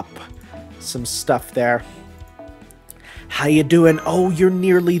grind up some stuff there. How you doing? Oh, you're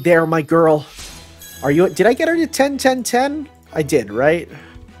nearly there, my girl. Are you? Did I get her to 10, 10, 10? I did, right?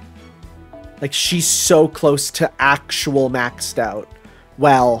 Like, she's so close to actual maxed out.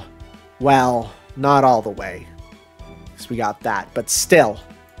 Well, not all the way. Because we got that, but still.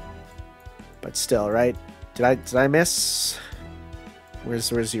 Right? Did I miss?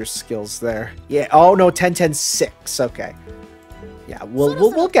 Where's your skills there? Yeah. Oh no, 10, 10, 6. Okay. Yeah,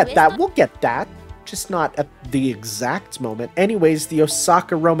 we'll get that. We'll get that. Just not at the exact moment. Anyways, the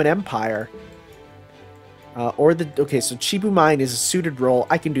Osaka Roman Empire. Okay, so Chibu Mine is a suited role.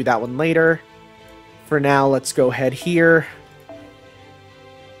 I can do that one later. For now, let's go ahead here.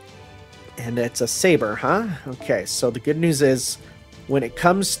 And it's a saber, huh? Okay, so the good news is, when it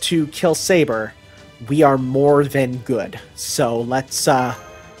comes to kill saber, we are more than good. So let's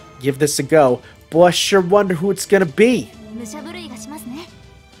give this a go. Boy, I sure wonder who it's gonna be.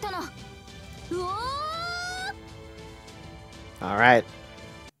 Alright.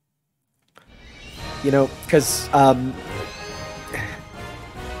 You know, because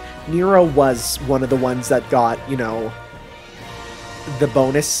Nero was one of the ones that got, you know, the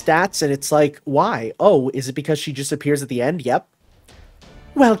bonus stats, and it's like, why? Oh, is it because she just appears at the end? Yep.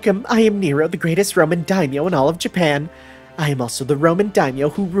 Welcome, I am Nero, the greatest Roman daimyo in all of Japan. I am also the Roman daimyo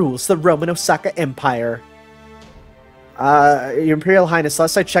who rules the Roman Osaka Empire. Your Imperial Highness,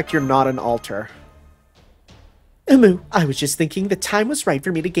 last I checked, you're not an altar. I was just thinking the time was right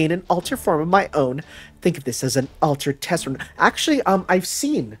for me to gain an altar form of my own. Think of this as an altar test run. Actually, I've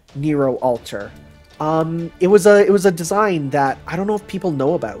seen Nero altar. It was a design that I don't know if people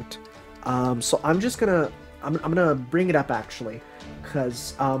know about. So I'm just gonna I'm gonna bring it up actually,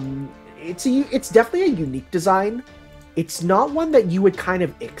 because it's definitely a unique design. It's not one that you would kind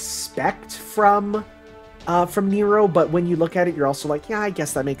of expect from Nero, but when you look at it, you're also like, yeah, I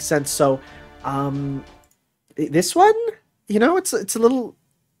guess that makes sense. So, this one, you know, it's a little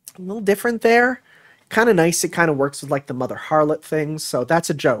different there. Kind of nice. It kind of works with like the Mother Harlot thing. So that's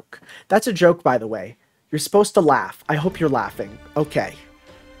a joke. That's a joke, by the way. You're supposed to laugh. I hope you're laughing. Okay.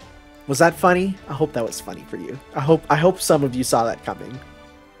 Was that funny? I hope that was funny for you. I hope some of you saw that coming.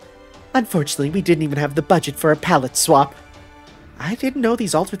 Unfortunately, we didn't even have the budget for a palette swap. I didn't know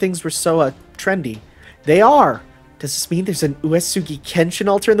these altar things were so trendy. They are. Does this mean there's an Uesugi Kenshin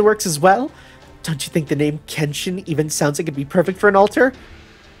altar in the works as well? Don't you think the name Kenshin even sounds like it'd be perfect for an altar?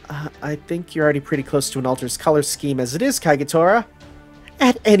 I think you're already pretty close to an altar's color scheme as it is, Kaigatora.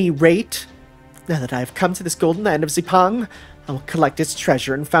 At any rate, now that I have come to this golden land of Zipang, I will collect its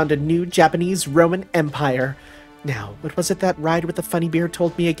treasure and found a new Japanese Roman Empire. Now, what was it that ride with the funny beard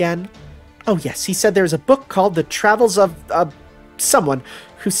told me again? Oh yes, he said there's a book called The Travels of, someone,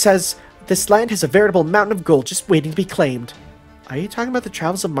 who says this land has a veritable mountain of gold just waiting to be claimed. Are you talking about the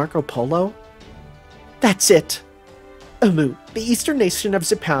travels of Marco Polo? That's it. The eastern nation of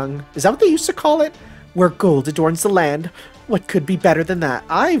Zipang. Is that what they used to call it? Where gold adorns the land. What could be better than that?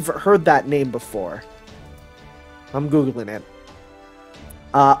 I've heard that name before. I'm Googling it.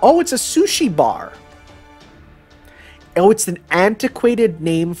 Oh, it's a sushi bar. Oh, it's an antiquated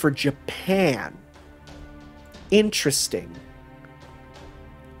name for Japan. Interesting.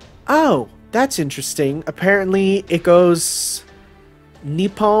 Oh, that's interesting. Apparently, it goes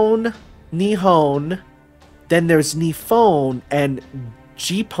Nippon, Nihon, then there's Nifon and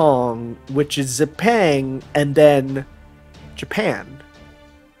Jipong, which is Zipang, and then Japan.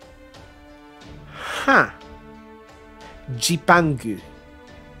 Huh. Jipangu.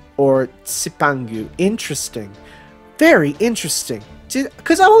 Or Tsipangu. Interesting. Very interesting.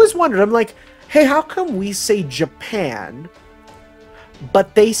 Because I always wondered, I'm like, hey, how come we say Japan,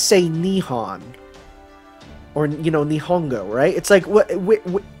 but they say Nihon? Or, you know, Nihongo, right? It's like,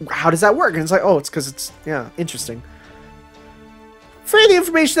 how does that work? And it's like, oh, it's because it's, yeah, interesting. For the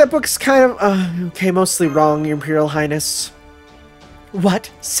information, that book's kind of, okay, mostly wrong, Your Imperial Highness.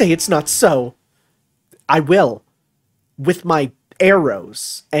 What? Say it's not so. I will. With my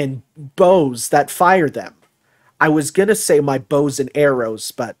arrows and bows that fire them. I was gonna say my bows and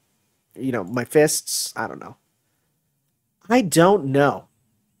arrows, but, you know, my fists, I don't know. I don't know.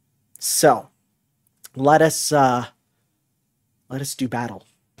 So, let us do battle.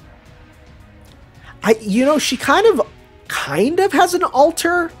 You know, she kind of has an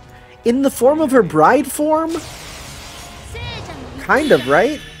altar in the form of her bride form. Kind of,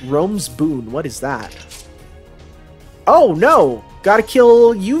 right? Rome's boon. What is that? Oh, no. Gotta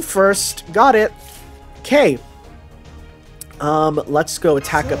kill you first. Got it. Okay. Let's go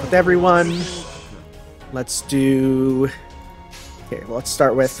attack up with everyone. Let's do... Okay, well, let's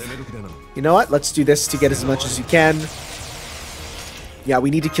start with... You know what? Let's do this to get as much as you can. Yeah,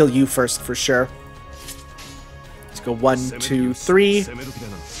 we need to kill you first for sure. Let's go 1, 2, 3.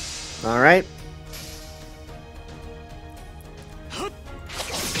 Alright.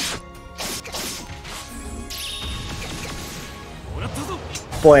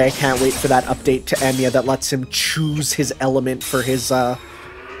 Boy, I can't wait for that update to Enya that lets him choose his element for his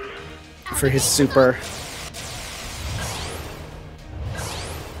super.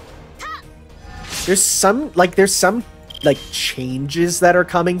 There's some changes that are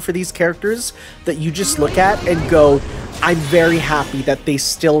coming for these characters that you just look at and go, I'm very happy that they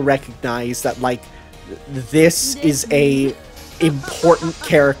still recognize that, like, this is a important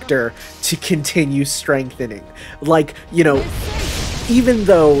character to continue strengthening. Like, you know, even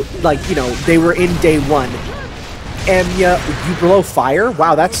though, like, you know, they were in day 1, Enya, you blow fire?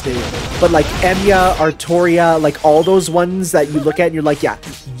 Wow, that's new. But, like, Enya, Artoria, like, all those ones that you look at and you're like, yeah,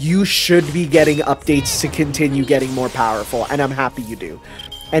 you should be getting updates to continue getting more powerful, and I'm happy you do.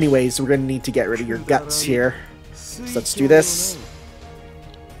 Anyways, we're gonna need to get rid of your guts here. So let's do this.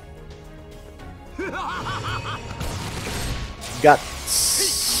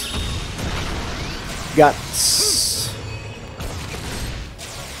 Guts. Guts.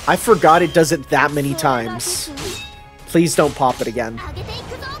 I forgot it does it that many times. Please don't pop it again.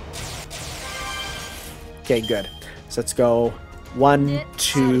 Okay, good. So let's go 1,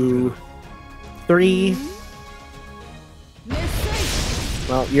 2, 3.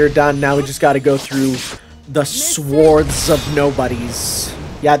 Well, you're done. Now we just got to go through the swarths of nobodies.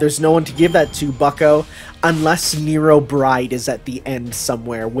 Yeah, there's no one to give that to, bucko. Unless Nero Bride is at the end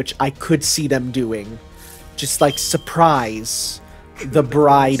somewhere, which I could see them doing. Just like, surprise. The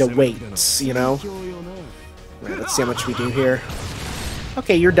bride awaits, you know? Right, let's see how much we do here.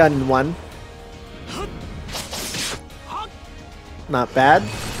 Okay, you're done in 1. Not bad.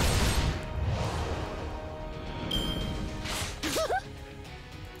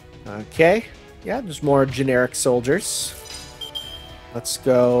 Okay. Yeah, there's more generic soldiers. Let's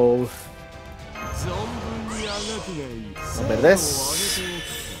go... a little bit of this.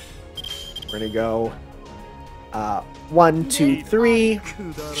 We're gonna go 1, 2, 3.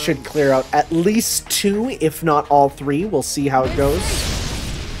 Should clear out at least 2, if not all 3. We'll see how it goes.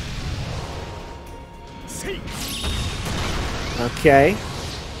 Okay.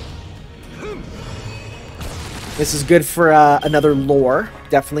 This is good for another lore.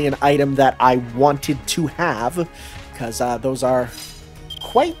 Definitely an item that I wanted to have, because those are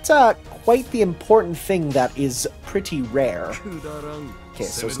quite the important thing that is pretty rare. Okay,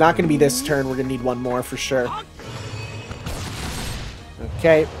 so it's not going to be this turn. We're going to need one more for sure.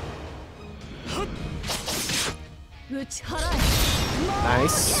 Okay.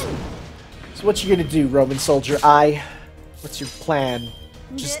 Nice. So what you going to do, Roman Soldier I? What's your plan?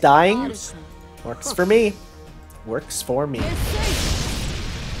 Just dying? Works for me. Works for me.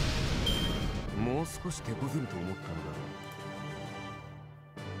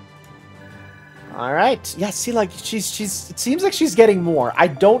 Alright. Yeah, see, like, she's it seems like she's getting more. I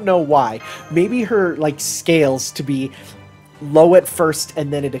don't know why. Maybe her, like, scales to be low at first,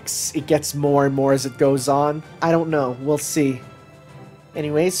 and then it gets more and more as it goes on. I don't know. We'll see.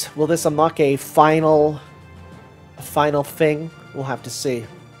 Anyways, will this unlock a final thing? We'll have to see.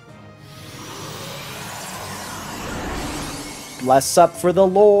 Bless up for the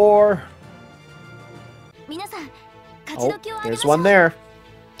lore. Oh, there's one there.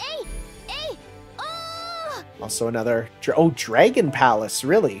 Also another... Oh, Dragon Palace,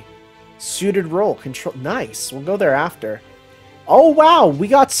 really? Suited role. Control... Nice. We'll go there after. Oh, wow. We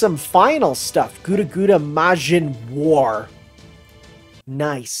got some final stuff. GUDAGUDA Majin War.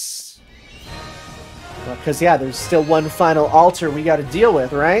 Nice. Because, yeah, there's still one final altar we got to deal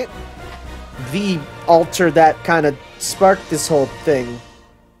with, right? The altar that kind of sparked this whole thing.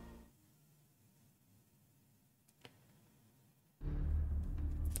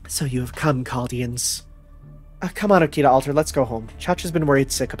 So you have come, Chaldeans. Come on, Akita Altar, let's go home. Chacha's been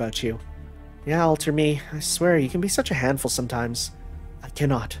worried sick about you. Yeah, Altar me. I swear, you can be such a handful sometimes. I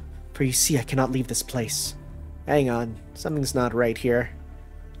cannot, for you see I cannot leave this place. Hang on, something's not right here.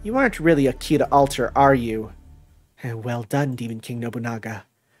 You aren't really Akita Altar, are you? Well done, Demon King Nobunaga.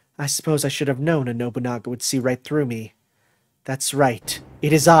 I suppose I should have known a Nobunaga would see right through me. That's right.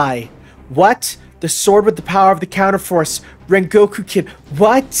 It is I. What? The sword with the power of the counterforce. Rengoku Kin.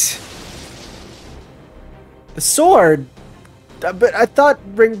 What? The sword? But I thought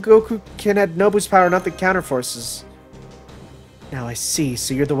Rengoku Kin had Nobu's power, not the counterforces. Now I see.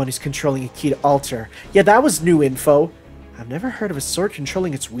 So you're the one who's controlling Akita Altar. Yeah, that was new info. I've never heard of a sword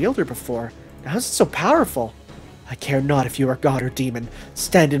controlling its wielder before. How is it so powerful? I care not if you are god or demon.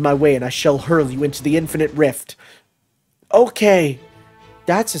 Stand in my way and I shall hurl you into the infinite rift. Okay.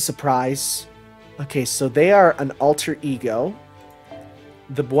 That's a surprise. Okay, so they are an alter ego.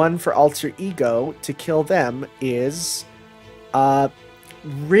 The one for alter ego to kill them is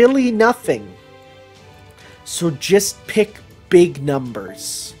really nothing. So just pick big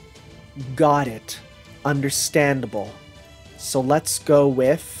numbers. Got it. Understandable. So let's go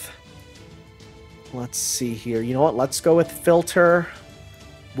with... Let's see here. You know what? Let's go with filter.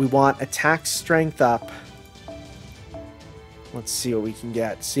 We want attack strength up. Let's see what we can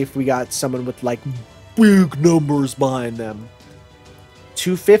get. See if we got someone with, like, big numbers behind them.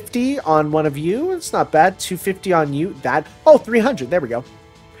 250 on one of you. It's not bad. 250 on you. That... Oh, 300. There we go.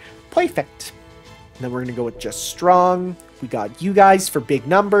 Perfect. And then we're going to go with just strong. We got you guys for big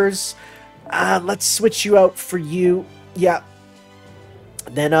numbers. Let's switch you out for you. Yeah.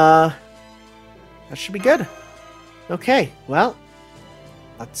 Then, that should be good. Okay, well,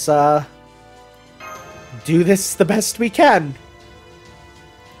 let's, do this the best we can.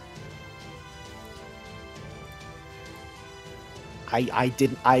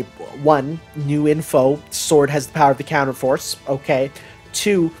 One, new info, sword has the power of the counterforce, okay.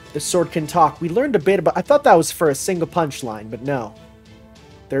 2, the sword can talk. We learned a bit about, I thought that was for a single punchline, but no.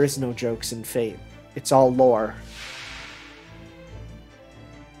 There is no jokes in Fate. It's all lore.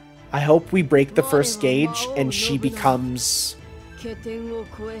 I hope we break the first gauge and she becomes like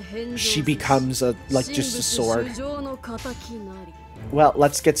just a sword. Well,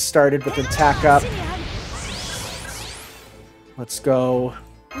 let's get started with attack up. Let's go.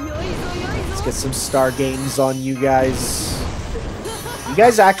 Let's get some star gains on you guys. You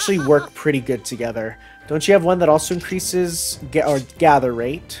guys actually work pretty good together. Don't you have one that also increases gather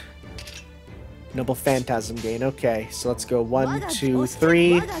rate? Noble Phantasm gain. Okay, so let's go 1, 2,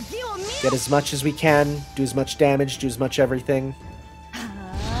 3. Get as much as we can. Do as much damage. Do as much everything.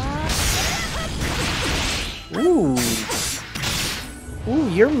 Ooh. Ooh,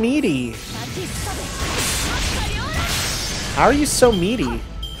 you're meaty. How are you so meaty?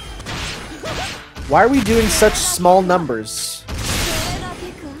 Why are we doing such small numbers?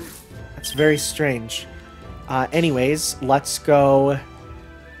 That's very strange. Anyways, let's go.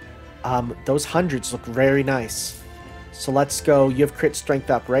 Those hundreds look very nice. So let's go. You have crit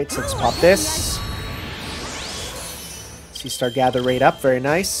strength up, right? So let's pop this. See star gather rate up. Very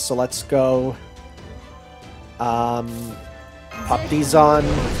nice. So let's go. Pop these on.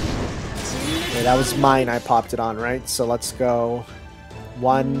 Okay, that was mine. I popped it on, right? So let's go.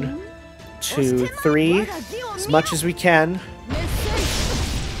 1, 2, 3. As much as we can.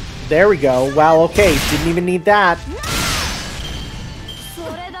 There we go. Wow, okay. Didn't even need that.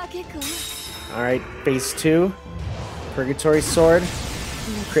 Alright, phase 2. Purgatory Sword.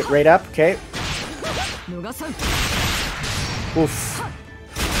 Crit rate up, okay. Oof.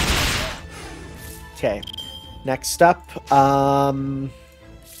 Okay. Next up,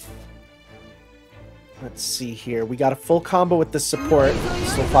 let's see here. We got a full combo with the support,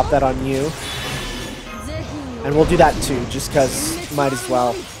 so we'll pop that on you. And we'll do that too, just because might as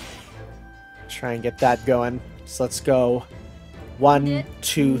well try and get that going. So let's go 1,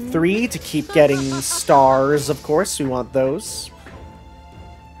 2, 3 to keep getting stars, of course. We want those.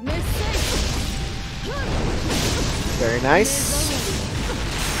 Very nice.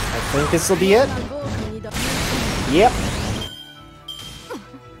 I think this will be it. Yep.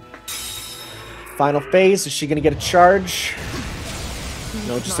 Final phase. Is she going to get a charge?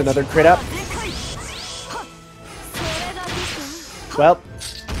 No, just another crit up. Well,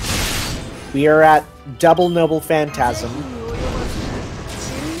 we are at double Noble Phantasm.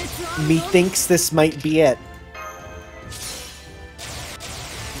 Methinks this might be it.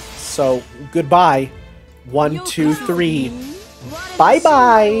 So, goodbye. 1, 2, 3.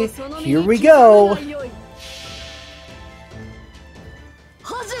 Bye-bye! Here we go!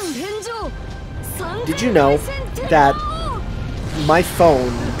 Did you know that my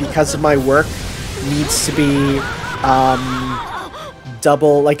phone, because of my work, needs to be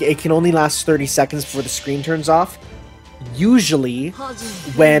double, like it can only last 30 seconds before the screen turns off? Usually,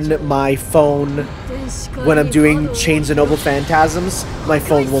 when I'm doing Chains of Noble Phantasms, my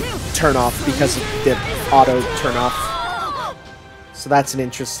phone will turn off because of the auto turn off. So that's an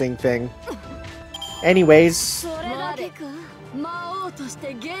interesting thing. Anyways.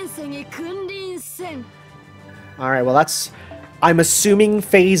 Alright, well that's... I'm assuming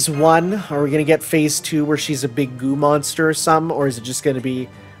phase 1. Are we gonna get phase 2 where she's a big goo monster or something? Or is it just gonna be...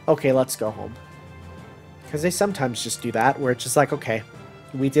 Okay, let's go home. Because they sometimes just do that, where it's just like, okay,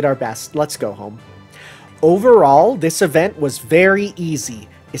 we did our best. Let's go home. Overall, this event was very easy,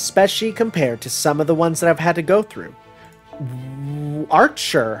 especially compared to some of the ones that I've had to go through.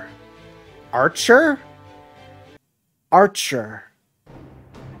 Archer. Archer? Archer.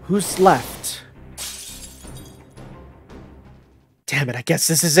 Who's left? Damn it, I guess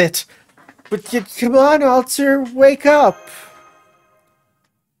this is it. But come on, Alter, wake up.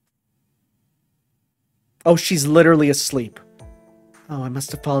 Oh, she's literally asleep. Oh, I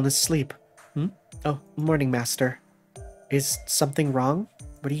must have fallen asleep. Oh, morning, Master. Is something wrong?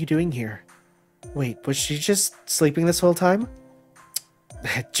 What are you doing here? Wait, was she just sleeping this whole time?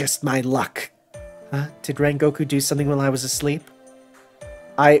 Just my luck. Huh? Did Rengoku do something while I was asleep?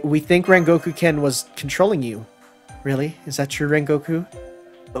 We think Rengoku-ken was controlling you. Really? Is that true, Rengoku?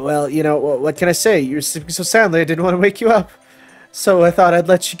 Well, you know, what can I say? You're sleeping so soundly, I didn't want to wake you up. So I thought I'd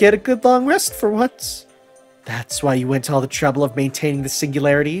let you get a good long rest for once. That's why you went to all the trouble of maintaining the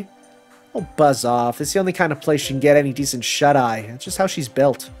singularity? Oh, buzz off. It's the only kind of place you can get any decent shut-eye. That's just how she's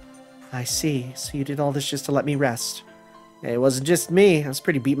built. I see. So you did all this just to let me rest. It wasn't just me. I was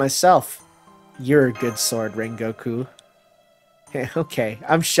pretty beat myself. You're a good sword, Rengoku. Okay,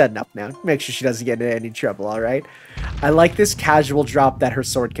 I'm shutting up now. Make sure she doesn't get into any trouble, alright? I like this casual drop that her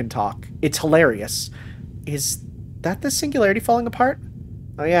sword can talk. It's hilarious. Is that the singularity falling apart?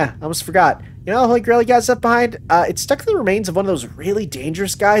 Oh yeah, I almost forgot. You know, like really guys up behind? It stuck to the remains of one of those really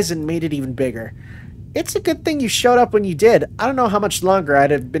dangerous guys and made it even bigger. It's a good thing you showed up when you did. I don't know how much longer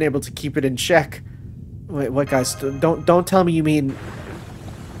I'd have been able to keep it in check. Wait, what, guys? Don't tell me you mean...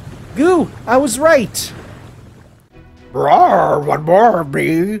 Goo! I was right! Roar! One more of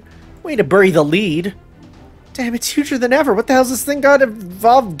me! Way to bury the lead. Damn, it's huger than ever. What the hell's this thing got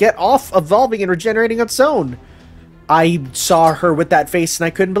to get off evolving and regenerating on its own? I saw her with that face and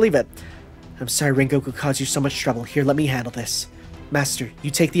I couldn't believe it. I'm sorry Rengoku caused you so much trouble. Here, let me handle this. Master,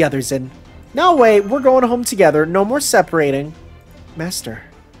 you take the others in. No, wait, we're going home together. No more separating. Master.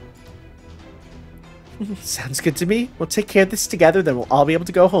 Sounds good to me. We'll take care of this together, then we'll all be able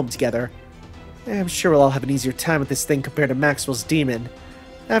to go home together. I'm sure we'll all have an easier time with this thing compared to Maxwell's demon.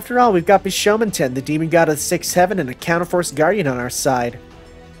 After all, we've got Bishomanten, the demon god of the Sixth Heaven, and a Counterforce Guardian on our side.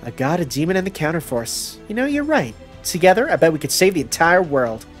 A god, a demon, and the Counterforce. You know, you're right. Together, I bet we could save the entire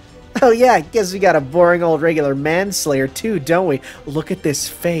world. Oh yeah, I guess we got a boring old regular manslayer too, don't we? Look at this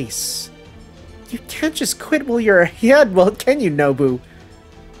face. You can't just quit while you're ahead, well, can you, Nobu?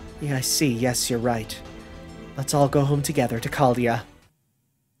 Yeah, I see. Yes, you're right. Let's all go home together to Caldia.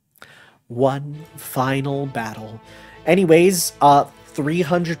 One final battle. Anyways,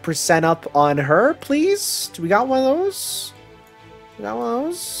 300% up on her, please? Do we got one of those? We got one of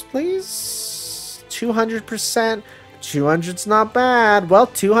those, please? 200%. 200's not bad. Well,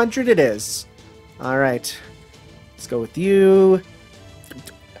 200 it is. Alright. Let's go with you.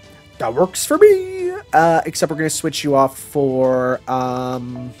 That works for me. Except we're going to switch you off for,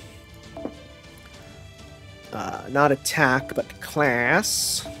 not attack, but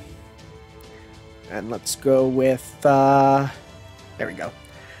class. And let's go with, there we go.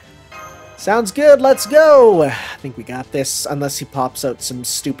 Sounds good, let's go! I think we got this, unless he pops out some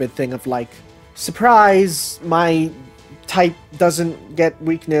stupid thing of like, surprise, my type doesn't get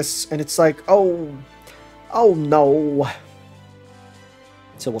weakness, and it's like, oh no.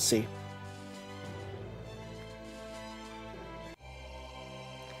 So we'll see.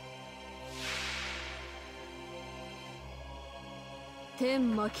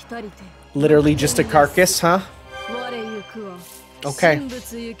 Literally just a carcass, huh? Okay.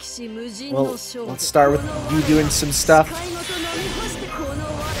 Well, let's start with you doing some stuff.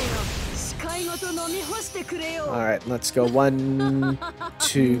 Alright, let's go 1,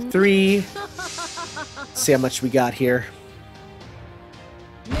 2, 3. See how much we got here.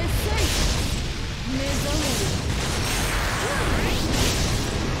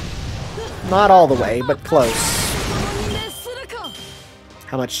 Not all the way, but close.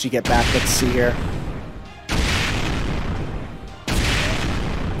 How much do you get back? Let's see here.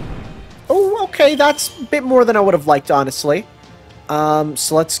 Oh, okay, that's a bit more than I would have liked, honestly. So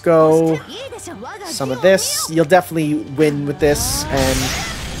let's go some of this. You'll definitely win with this, and...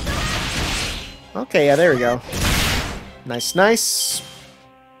 Okay, yeah, there we go. Nice, nice.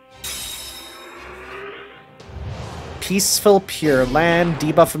 Peaceful Pure Land,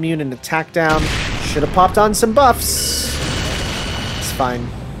 debuff immune and attack down. Should have popped on some buffs. It's fine.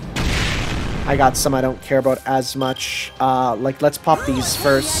 I got some I don't care about as much. Like, let's pop these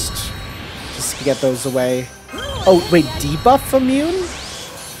first. Just to get those away. Oh, wait, debuff immune?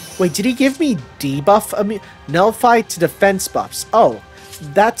 Wait, did he give me debuff immune? Nullify to defense buffs. Oh,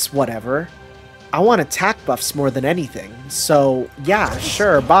 that's whatever. I want attack buffs more than anything. So, yeah,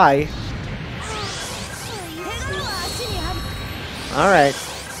 sure, bye. Alright.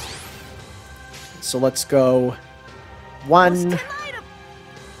 So let's go 1.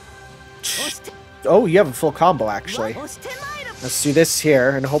 Oh, you have a full combo, actually. Let's do this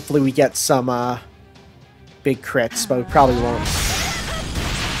here, and hopefully we get some big crits, but we probably won't.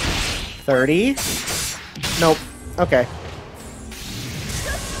 30. Nope. Okay.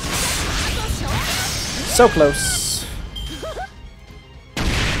 So close.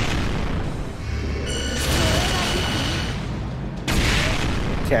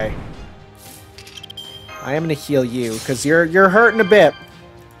 Okay. I am gonna heal you, because you're hurting a bit.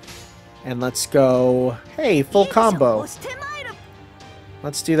 And let's go... Hey, full combo.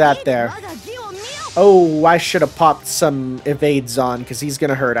 Let's do that there. Oh, I should have popped some evades on, because he's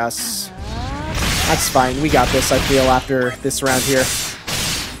gonna hurt us. That's fine. We got this, I feel, after this round here.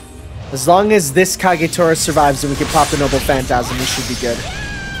 As long as this Kagetora survives and we can pop the Noble Phantasm, we should be good.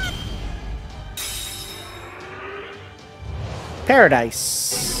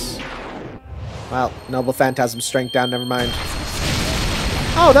 Paradise. Well, Noble Phantasm strength down, never mind.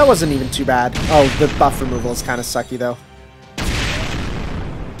 Oh, that wasn't even too bad. Oh, the buff removal is kind of sucky, though.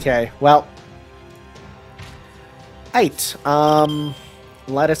 Okay, well. Aight,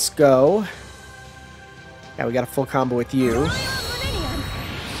 let us go. Yeah, we got a full combo with you.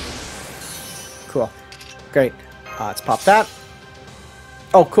 Cool. Great. Let's pop that.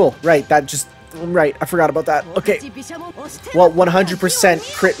 Oh, cool. Right, that just Right, I forgot about that. Okay. Well,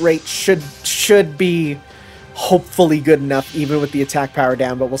 100% crit rate should be hopefully good enough, even with the attack power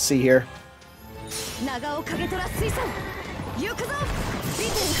down, but we'll see here.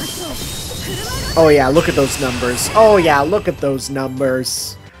 Oh yeah, look at those numbers. Oh yeah, look at those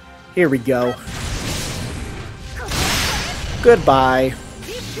numbers. Here we go. Goodbye.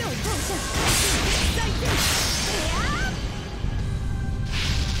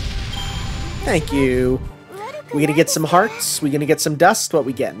 Thank you. We gonna get some hearts? We gonna get some dust? What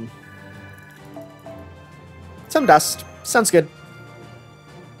we getting? Some dust. Sounds good.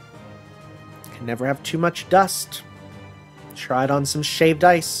 Can never have too much dust. Try it on some shaved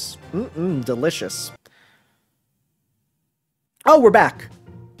ice. Delicious. Oh, we're back.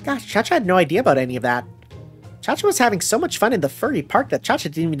 Gosh, Cha-Cha had no idea about any of that. Cha-Cha was having so much fun in the furry park that Cha-Cha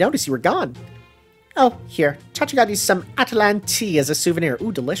didn't even notice you were gone. Oh, here. Cha-Cha got you some Atalan tea as a souvenir.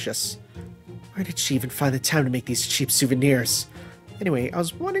 Ooh, delicious. Where did she even find the time to make these cheap souvenirs? Anyway, I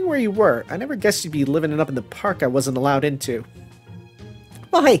was wondering where you were. I never guessed you'd be living it up in the park I wasn't allowed into.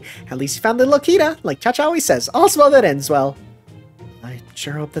 Well, hey, at least you found the Lokita, like Cha-Cha always says. All's well that ends well. I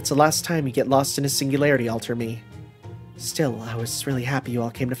sure hope that's the last time you get lost in a singularity, Alter Me. Still, I was really happy you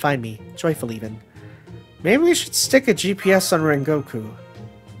all came to find me. Joyful, even. Maybe we should stick a GPS on Rengoku.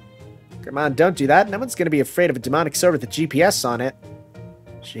 Come on, don't do that. No one's gonna be afraid of a demonic sword with a GPS on it.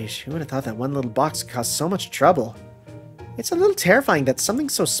 Sheesh, who would have thought that one little box could cause so much trouble? It's a little terrifying that something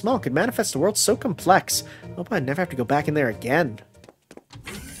so small could manifest a world so complex. Hope I never have to go back in there again.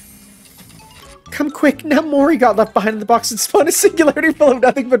 Come quick, now Mori got left behind in the box and spawned a singularity full of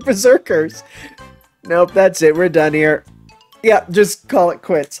nothing but berserkers. Nope, that's it, we're done here. Yeah, just call it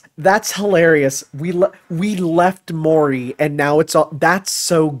quits. That's hilarious. We left Mori and now it's all... That's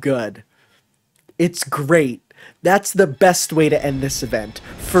so good. It's great. That's the best way to end this event.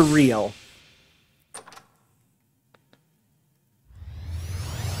 For real.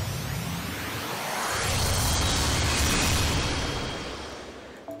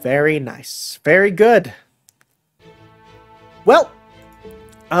 Very nice. Very good. Well,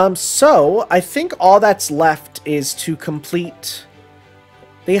 so I think all that's left is to complete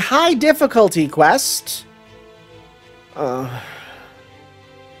the high difficulty quest.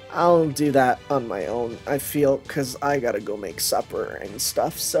 I'll do that on my own, I feel, because I gotta go make supper and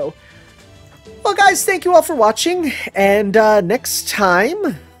stuff, so... Well, guys, thank you all for watching, and next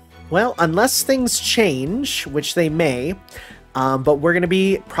time, well, unless things change, which they may, but we're gonna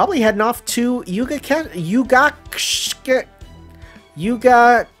be probably heading off to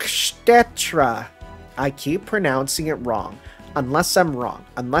Yugakshtetra. I keep pronouncing it wrong. Unless I'm wrong.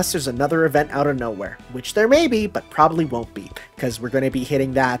 Unless there's another event out of nowhere. Which there may be, but probably won't be. Because we're going to be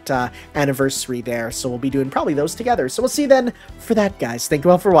hitting that anniversary there. So we'll be doing probably those together. So we'll see you then for that, guys. Thank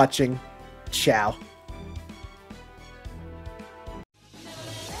you all for watching. Ciao.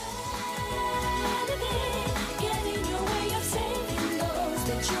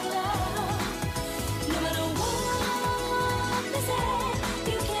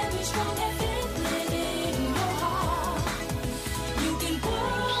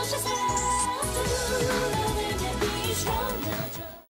 Strong.